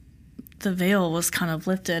veil was kind of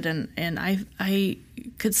lifted and I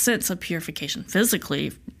could sense a purification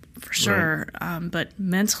physically for sure. Right. But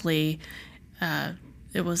mentally,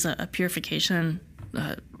 it was a purification.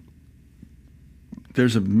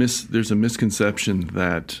 There's a misconception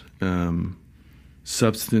that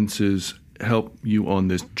substances help you on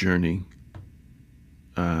this journey.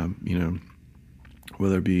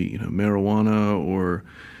 Whether it be marijuana or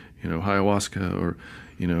ayahuasca or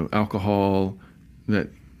alcohol, that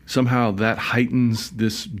somehow that heightens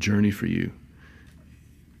this journey for you.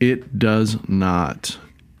 It does not.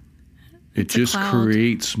 It just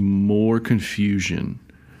creates more confusion.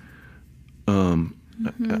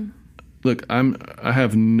 look, I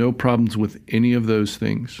have no problems with any of those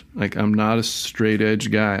things. Like, I'm not a straight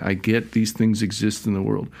edge guy. I get these things exist in the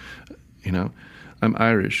world. You know, I'm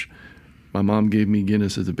Irish. My mom gave me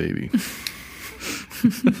Guinness as a baby.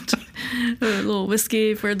 A little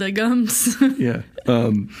whiskey for the gums. Yeah.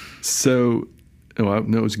 No,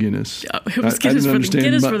 it was Guinness. Oh, it was Guinness,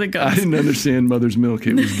 Guinness for the gums. I didn't understand mother's milk.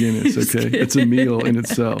 It was Guinness. Okay. It's a meal in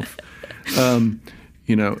itself.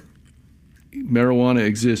 You know, marijuana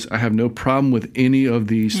exists. I have no problem with any of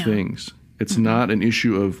these things. It's not an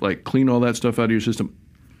issue of like clean all that stuff out of your system.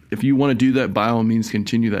 If you want to do that, by all means,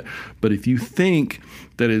 continue that. But if you think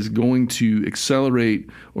that is going to accelerate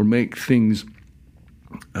or make things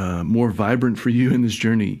more vibrant for you in this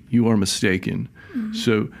journey, you are mistaken. Mm-hmm.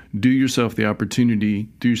 So do yourself the opportunity,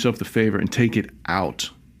 do yourself the favor, and take it out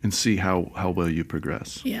and see how well you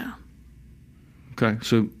progress. Yeah. Okay,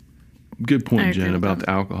 so good point, Jen, about the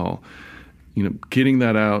alcohol. You know, getting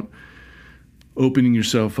that out, opening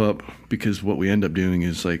yourself up, because what we end up doing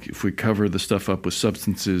is, like, if we cover the stuff up with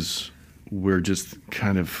substances, we're just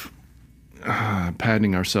kind of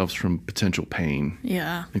padding ourselves from potential pain.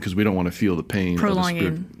 Yeah. Because we don't want to feel the pain.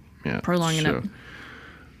 Prolonging it.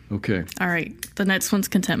 Okay. All right. The next one's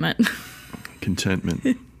contentment.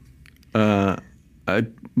 Contentment. I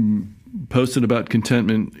posted about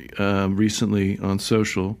contentment recently on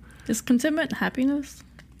social. Is contentment happiness?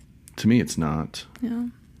 To me, it's not. Yeah.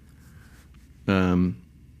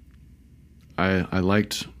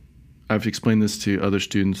 I've explained this to other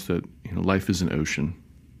students that, you know, life is an ocean.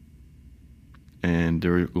 And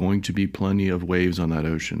there are going to be plenty of waves on that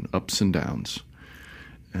ocean, ups and downs.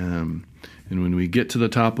 And when we get to the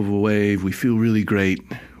top of a wave, we feel really great.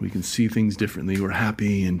 We can see things differently. We're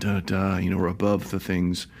happy and we're above the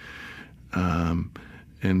things. And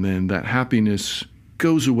then that happiness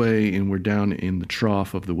goes away and we're down in the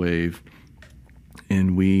trough of the wave.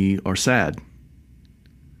 And we are sad.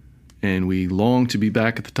 And we long to be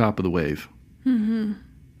back at the top of the wave. Mm-hmm.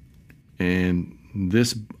 And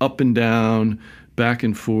this up and down, back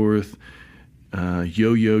and forth,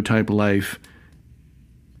 yo-yo type life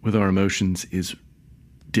with our emotions is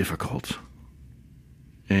difficult.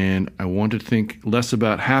 And I want to think less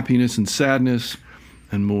about happiness and sadness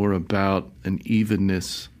and more about an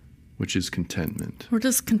evenness, which is contentment. Where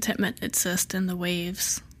does contentment exist in the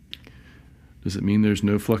waves? Does it mean there's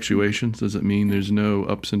no fluctuations? Does it mean there's no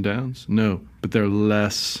ups and downs? No, but they're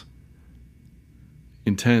less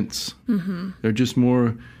intense. Mm-hmm. They're just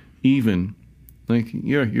more even. Like,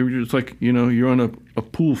 yeah, you're just like, you know, you're on a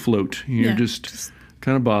pool float. You're just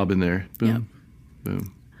kind of bobbing there. Boom,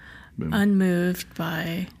 boom, boom. Unmoved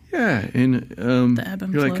by and the ebb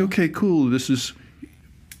and you're flow. like, okay, cool. This is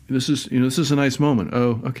a nice moment.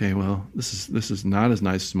 Oh, okay, well, this is not as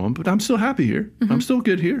nice as a moment, but I'm still happy here. Mm-hmm. I'm still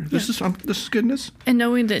good here. This is goodness. And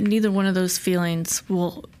knowing that neither one of those feelings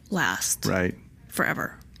will last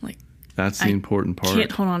forever. Like, that's the important part. I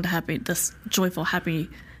can't hold on to this joyful, happy,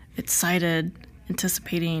 excited,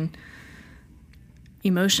 anticipating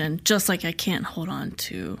emotion, just like I can't hold on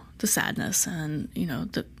to the sadness and, you know,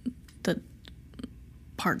 the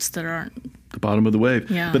parts that aren't the bottom of the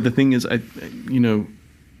wave. Yeah. But the thing is, a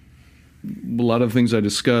lot of things I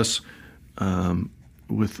discuss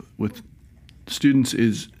with students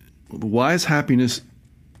is, why does happiness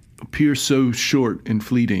appear so short and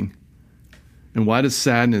fleeting, and why does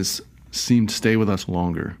sadness seem to stay with us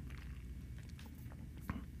longer?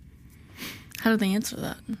 How do they answer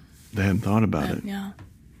that? They hadn't thought about it. Yeah.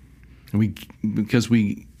 And because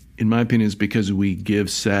in my opinion, is because we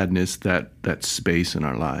give sadness that space in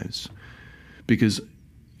our lives. Because,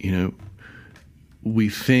 you know, we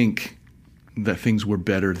think that things were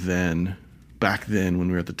better back then when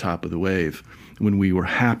we were at the top of the wave, when we were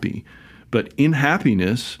happy. But in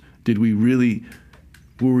happiness, were we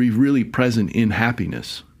really present in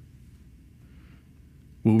happiness?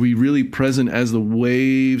 Were we really present as the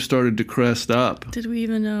wave started to crest up? Did we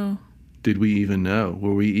even know?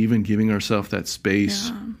 Were we even giving ourselves that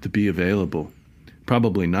space to be available?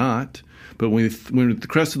 Probably not. But when at the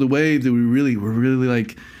crest of the wave, that we're really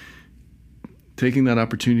like taking that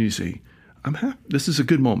opportunity to say, I'm happy. This is a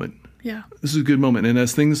good moment. Yeah. This is a good moment. And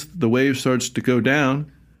as the wave starts to go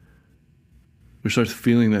down, we start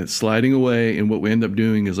feeling that sliding away, and what we end up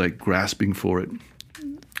doing is like grasping for it.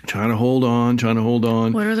 Trying to hold on.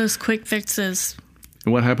 What are those quick fixes?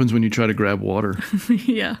 And what happens when you try to grab water?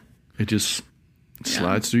 Yeah. It just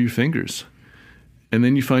slides through your fingers. And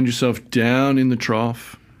then you find yourself down in the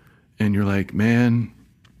trough, and you're like, man,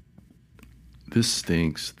 this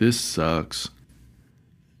stinks. This sucks.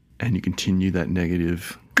 And you continue that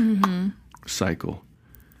negative cycle.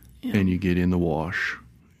 Yeah. And you get in the wash.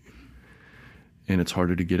 And it's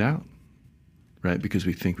harder to get out right? Because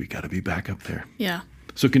we think we got to be back up there. Yeah.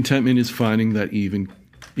 So contentment is finding that even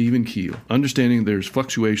keel, understanding there's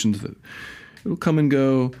fluctuations that will come and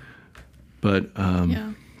go, but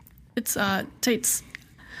it's takes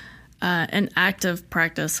an active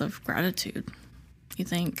practice of gratitude, you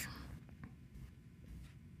think?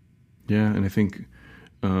 Yeah, and I think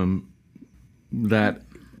that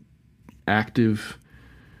active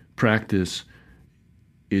practice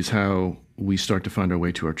is how we start to find our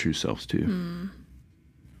way to our true selves too.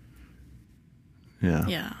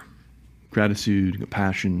 Yeah. Gratitude,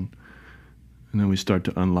 compassion, and then we start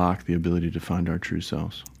to unlock the ability to find our true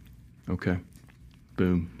selves. Okay.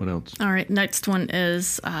 Boom. What else? All right. Next one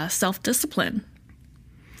is self-discipline.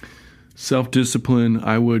 Self-discipline,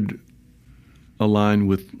 I would align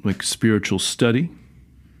with like spiritual study.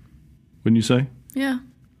 Wouldn't you say? Yeah.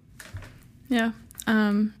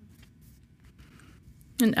 An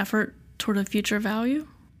effort toward a future value.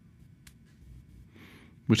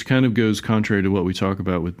 Which kind of goes contrary to what we talk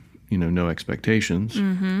about with, no expectations.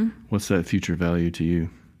 Mm-hmm. What's that future value to you?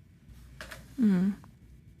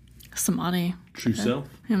 Samadhi. True self?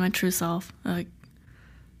 Yeah, my true self. Like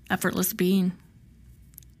effortless being.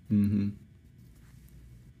 Mm-hmm.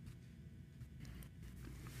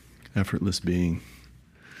 Effortless being.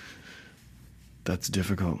 That's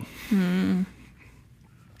difficult. Who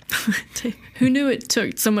knew it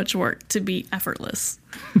took so much work to be effortless?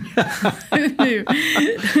 Who knew?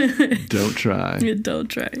 Don't try. Don't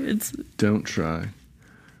try. Don't try.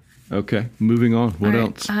 Okay, moving on. What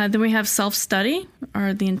else? Then we have self-study,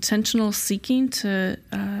 or the intentional seeking to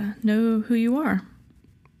know who you are.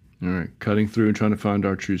 All right, cutting through and trying to find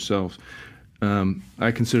our true selves.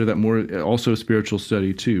 I consider that more also spiritual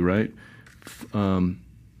study too, right?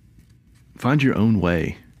 Find your own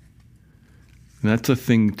way. And that's a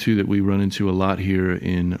thing too that we run into a lot here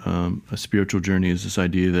in a spiritual journey, is this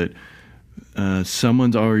idea that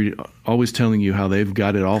someone's always telling you how they've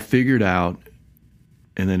got it all figured out,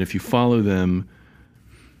 and then if you follow them,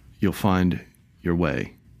 you'll find your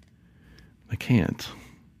way. I can't.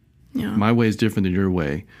 Yeah. My way is different than your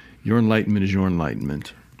way. Your enlightenment is your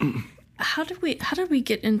enlightenment. How did we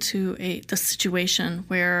get into the situation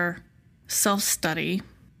where self-study,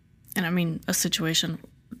 and I mean a situation,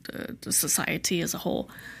 the society as a whole,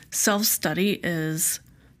 self-study is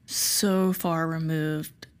so far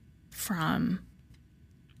removed from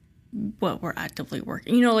what we're actively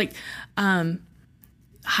working.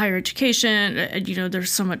 Higher education,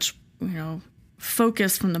 there's so much,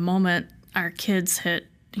 focus from the moment our kids hit,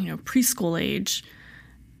 preschool age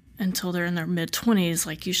until they're in their mid-20s.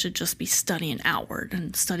 Like, you should just be studying outward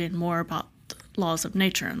and studying more about the laws of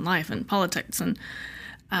nature and life and politics. And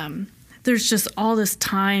there's just all this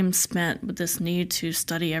time spent with this need to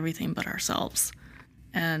study everything but ourselves.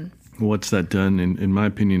 And what's that done? In my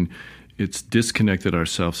opinion, it's disconnected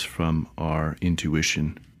ourselves from our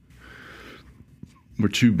intuition. We're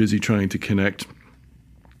too busy trying to connect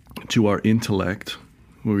to our intellect,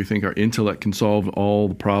 where we think our intellect can solve all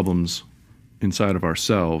the problems inside of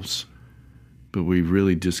ourselves, but we've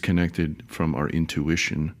really disconnected from our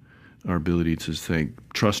intuition, our ability to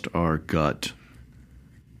trust our gut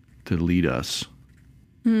to lead us.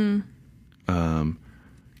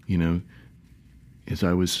 As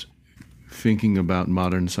I was thinking about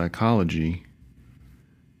modern psychology,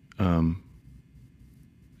 and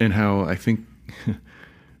how I think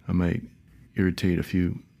I might irritate a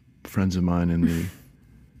few friends of mine in the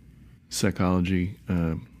psychology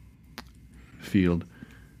field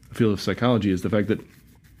of psychology, is the fact that,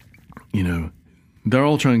 they're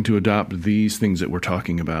all trying to adopt these things that we're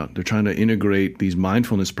talking about. They're trying to integrate these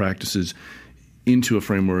mindfulness practices into a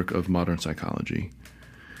framework of modern psychology.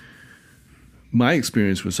 My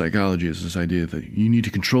experience with psychology is this idea that you need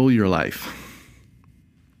to control your life.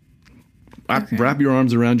 Okay. Wrap your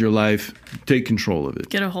arms around your life, take control of it.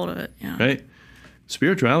 Get a hold of it, yeah. Right?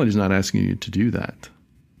 Spirituality is not asking you to do that.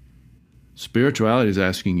 Spirituality is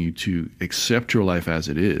asking you to accept your life as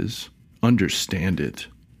it is, understand it,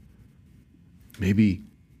 maybe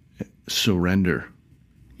surrender.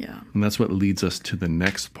 Yeah. And that's what leads us to the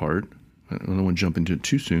next part. I don't want to jump into it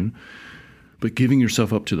too soon, but giving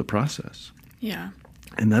yourself up to the process. Yeah.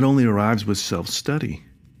 And that only arrives with self-study.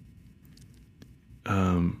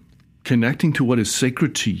 Connecting to what is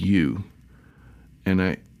sacred to you.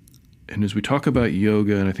 And as we talk about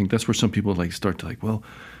yoga, and I think that's where some people start to well,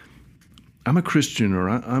 I'm a Christian, or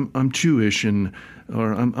I'm Jewish,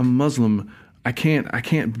 or I'm Muslim. I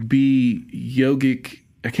can't be yogic.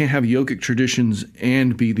 I can't have yogic traditions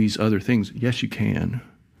and be these other things. Yes, you can.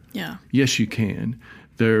 Yeah. Yes, you can.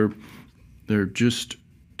 They're just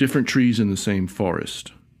different trees in the same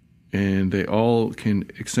forest. and they all can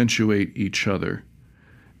accentuate each other.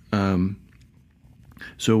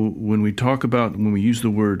 So when we use the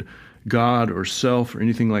word God or self or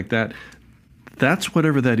anything like that, that's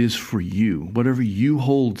whatever that is for you, whatever you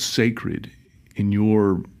hold sacred in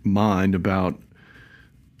your mind about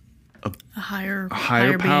a higher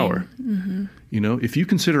power. Mm-hmm. If you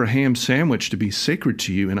consider a ham sandwich to be sacred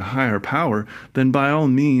to you and a higher power, then by all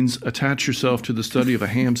means attach yourself to the study of a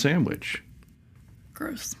ham sandwich.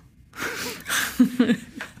 Gross.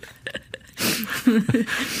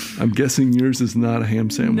 I'm guessing yours is not a ham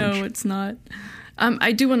sandwich. No, it's not.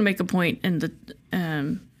 I do want to make a point in the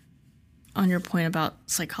on your point about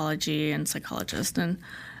psychology and psychologists and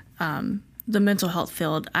the mental health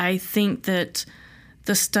field. I think that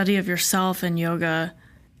the study of yourself in yoga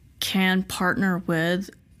can partner with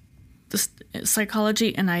the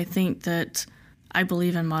psychology, and I think that I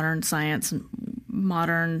believe in modern science and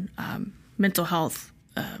modern mental health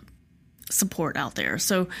support out there.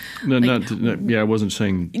 So, I wasn't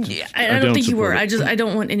saying. I don't think you were. I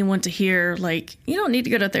don't want anyone to hear you don't need to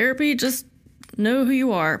go to therapy. Just know who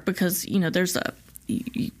you are, because there's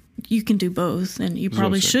you can do both, and you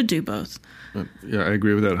probably should do both. I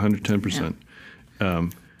agree with that 110%.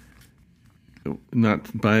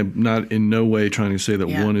 Not in no way trying to say that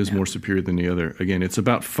one is more superior than the other. Again, it's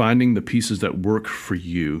about finding the pieces that work for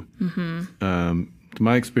you. Mm-hmm.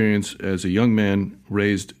 My experience as a young man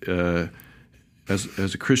raised as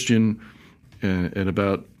a Christian, at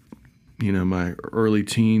about my early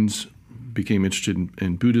teens, became interested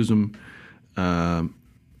in Buddhism.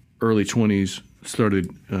 Early 20s started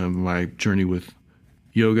my journey with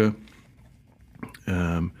yoga,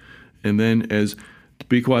 and then to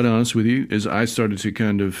be quite honest with you, as I started to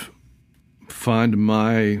kind of find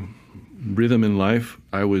my rhythm in life,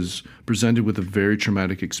 I was presented with a very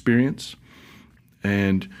traumatic experience.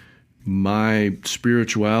 And my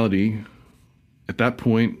spirituality at that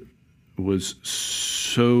point was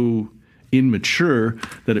so immature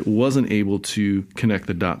that it wasn't able to connect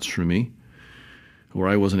the dots for me, or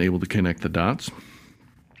I wasn't able to connect the dots.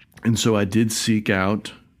 And so I did seek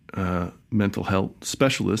out mental health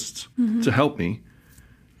specialists to help me.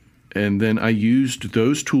 And then I used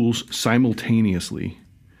those tools simultaneously.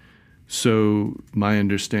 So my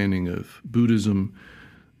understanding of Buddhism,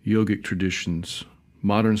 yogic traditions,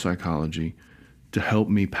 modern psychology, to help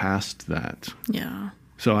me past that. Yeah.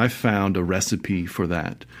 So I found a recipe for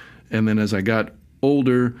that. And then as I got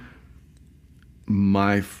older,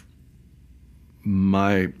 my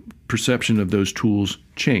perception of those tools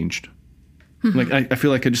changed. Mm-hmm. I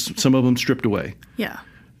feel like some of them stripped away. Yeah.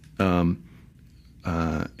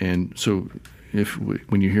 And so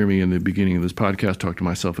when you hear me in the beginning of this podcast talk to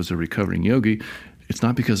myself as a recovering yogi, it's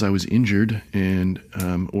not because I was injured and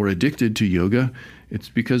or addicted to yoga. It's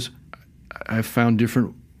because I've found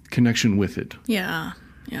different connection with it. Yeah,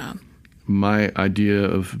 yeah. My idea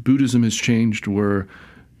of Buddhism has changed, where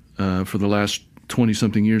for the last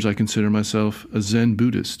 20-something years I consider myself a Zen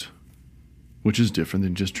Buddhist, which is different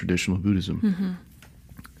than just traditional Buddhism.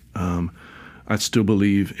 Mm-hmm. I still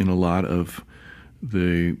believe in a lot of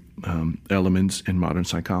the elements in modern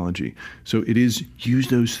psychology. So it is, use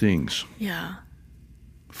those things. Yeah.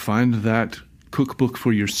 Find that cookbook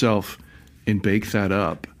for yourself and bake that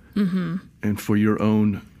up, and for your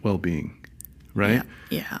own well-being, right?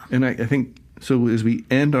 Yeah. And I think, so as we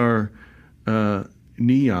end our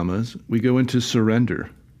Niyamas, we go into surrender,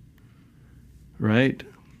 right?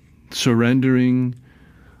 Surrendering,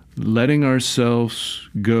 letting ourselves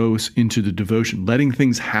go into the devotion, letting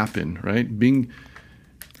things happen, right?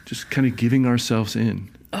 Just kind of giving ourselves in.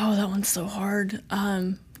 Oh, that one's so hard.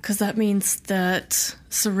 Because that means that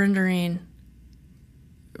surrendering,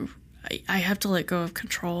 I have to let go of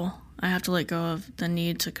control. I have to let go of the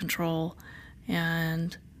need to control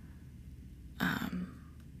and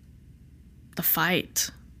the fight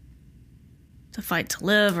to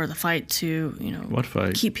live, or the fight to, what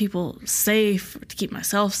fight? Keep people safe, to keep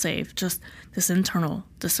myself safe. Just this internal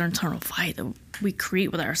fight that we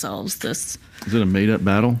create with ourselves. Is it a made-up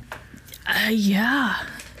battle? Yeah.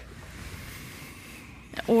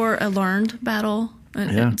 Or a learned battle,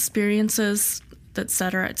 experiences that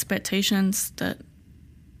set our expectations, that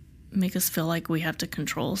make us feel like we have to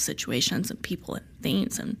control situations and people and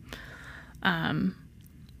things. And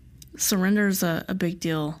surrender is a big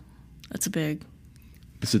deal. That's a big...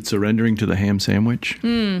 Is it surrendering to the ham sandwich?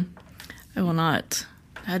 I will not.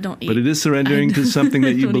 I don't eat. But it is surrendering to something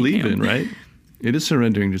that you believe in, right? It is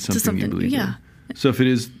surrendering to something you believe in. So if it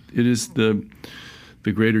is the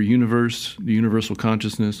greater universe, the universal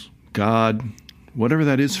consciousness, God, whatever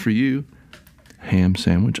that is for you, ham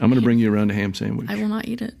sandwich. I'm going to bring you around a ham sandwich. I will not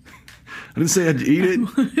eat it. I didn't say I'd eat it.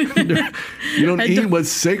 You don't eat what's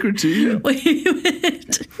sacred to you. Wait a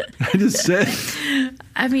minute. I just said.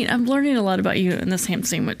 I mean, I'm learning a lot about you in this ham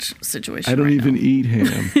sandwich situation. I don't even eat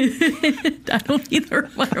ham. I don't either.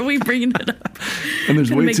 Why are we bringing it up? And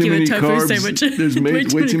there's way too many carbs. There's way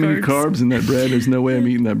too many carbs in that bread. There's no way I'm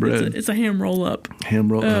eating that bread. It's a ham roll-up.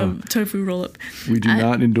 Tofu roll-up. We do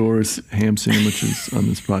not endorse ham sandwiches on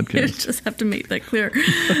this podcast. I just have to make that clear.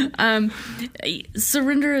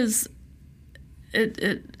 Surrender is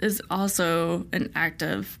also an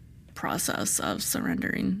active process of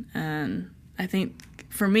surrendering, and I think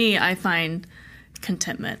for me, I find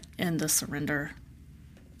contentment in the surrender.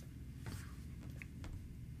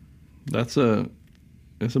 That's some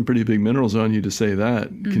pretty big minerals on you to say that.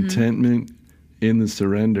 Mm-hmm. Contentment in the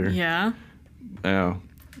surrender. Yeah. Wow.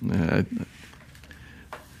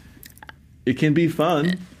 It can be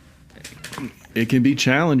fun. It can be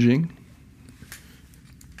challenging.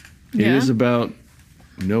 It is about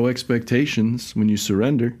no expectations when you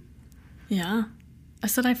surrender. Yeah. I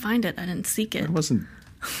said I find it. I didn't seek it. I wasn't.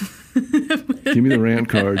 Give me the rant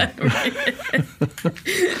card. I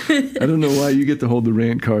don't know why you get to hold the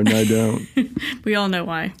rant card and I don't. We all know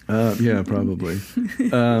why. Yeah, probably.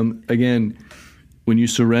 Again, when you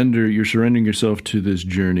surrender, you're surrendering yourself to this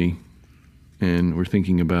journey. And we're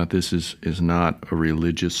thinking about this is not a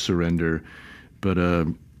religious surrender, but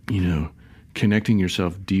connecting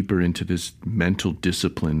yourself deeper into this mental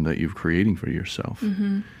discipline that you're creating for yourself.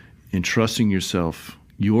 Mm-hmm. And trusting yourself,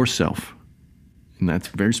 and that's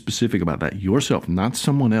very specific about that, yourself, not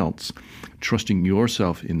someone else, trusting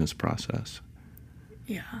yourself in this process.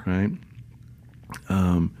 Yeah. Right?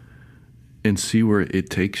 And see where it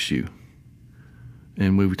takes you.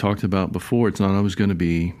 And we talked about before, it's not always going to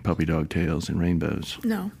be puppy dog tails and rainbows.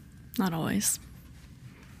 No, not always.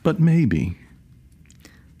 But maybe.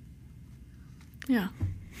 Yeah.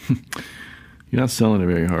 You're not selling it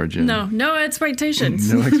very hard, Jen. No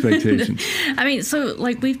expectations. No expectations. I mean, so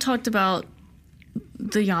like we've talked about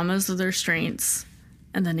the yamas of their strengths,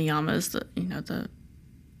 and the niyamas,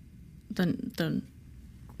 the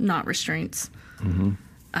not restraints.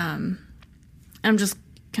 Mm-hmm.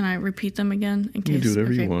 Can I repeat them again? In case? You can do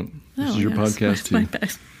whatever you want. This is your podcast too.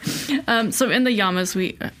 So in the yamas,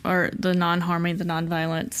 we are the non-harming, the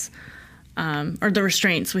non-violence, or the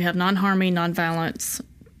restraints. We have non-harming, non-violence,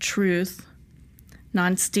 truth,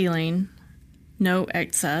 non-stealing, no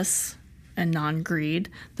excess, and non-greed.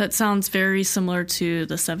 That sounds very similar to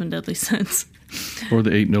the 7 deadly sins. Or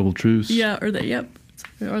the 8 noble truths. Yeah, or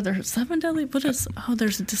there's 7 deadly. There's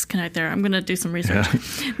a disconnect there. I'm going to do some research.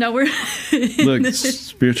 Yeah. Now Look,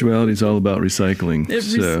 spirituality is all about recycling.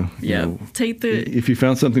 If you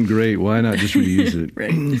found something great, why not just reuse it?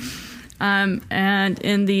 Right. And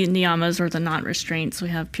in the niyamas, or the non-restraints, we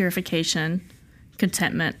have purification,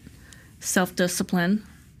 contentment, self-discipline,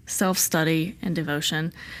 self-study, and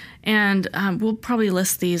devotion. And we'll probably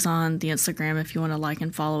list these on the Instagram if you want to like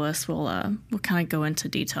and follow us. We'll kind of go into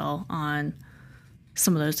detail on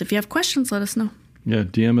some of those. If you have questions, let us know. Yeah,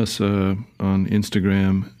 DM us on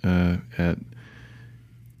Instagram at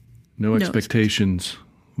No Expectations,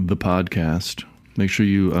 the podcast. Make sure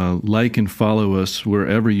you like and follow us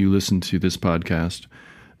wherever you listen to this podcast.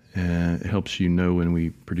 It helps you know when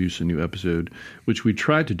we produce a new episode, which we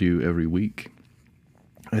try to do every week.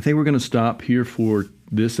 I think we're going to stop here for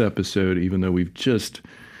this episode, even though we've just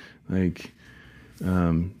dipped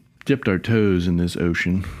our toes in this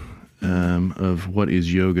ocean of what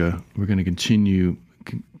is yoga. We're going to continue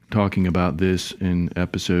talking about this in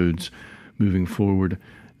episodes moving forward.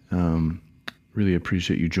 Really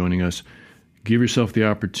appreciate you joining us. Give yourself the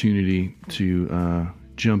opportunity to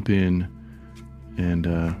jump in and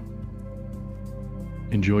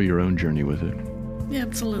enjoy your own journey with it. Yeah,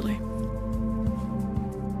 absolutely.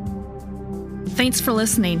 Thanks for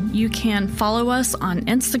listening. You can follow us on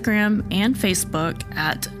Instagram and Facebook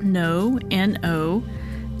at No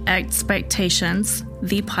Expectations,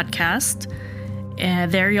 the podcast.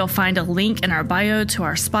 And there you'll find a link in our bio to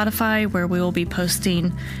our Spotify, where we will be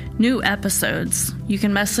posting new episodes. You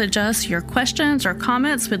can message us your questions or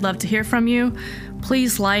comments. We'd love to hear from you.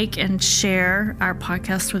 Please like and share our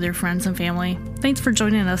podcast with your friends and family. Thanks for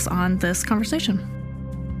joining us on this conversation.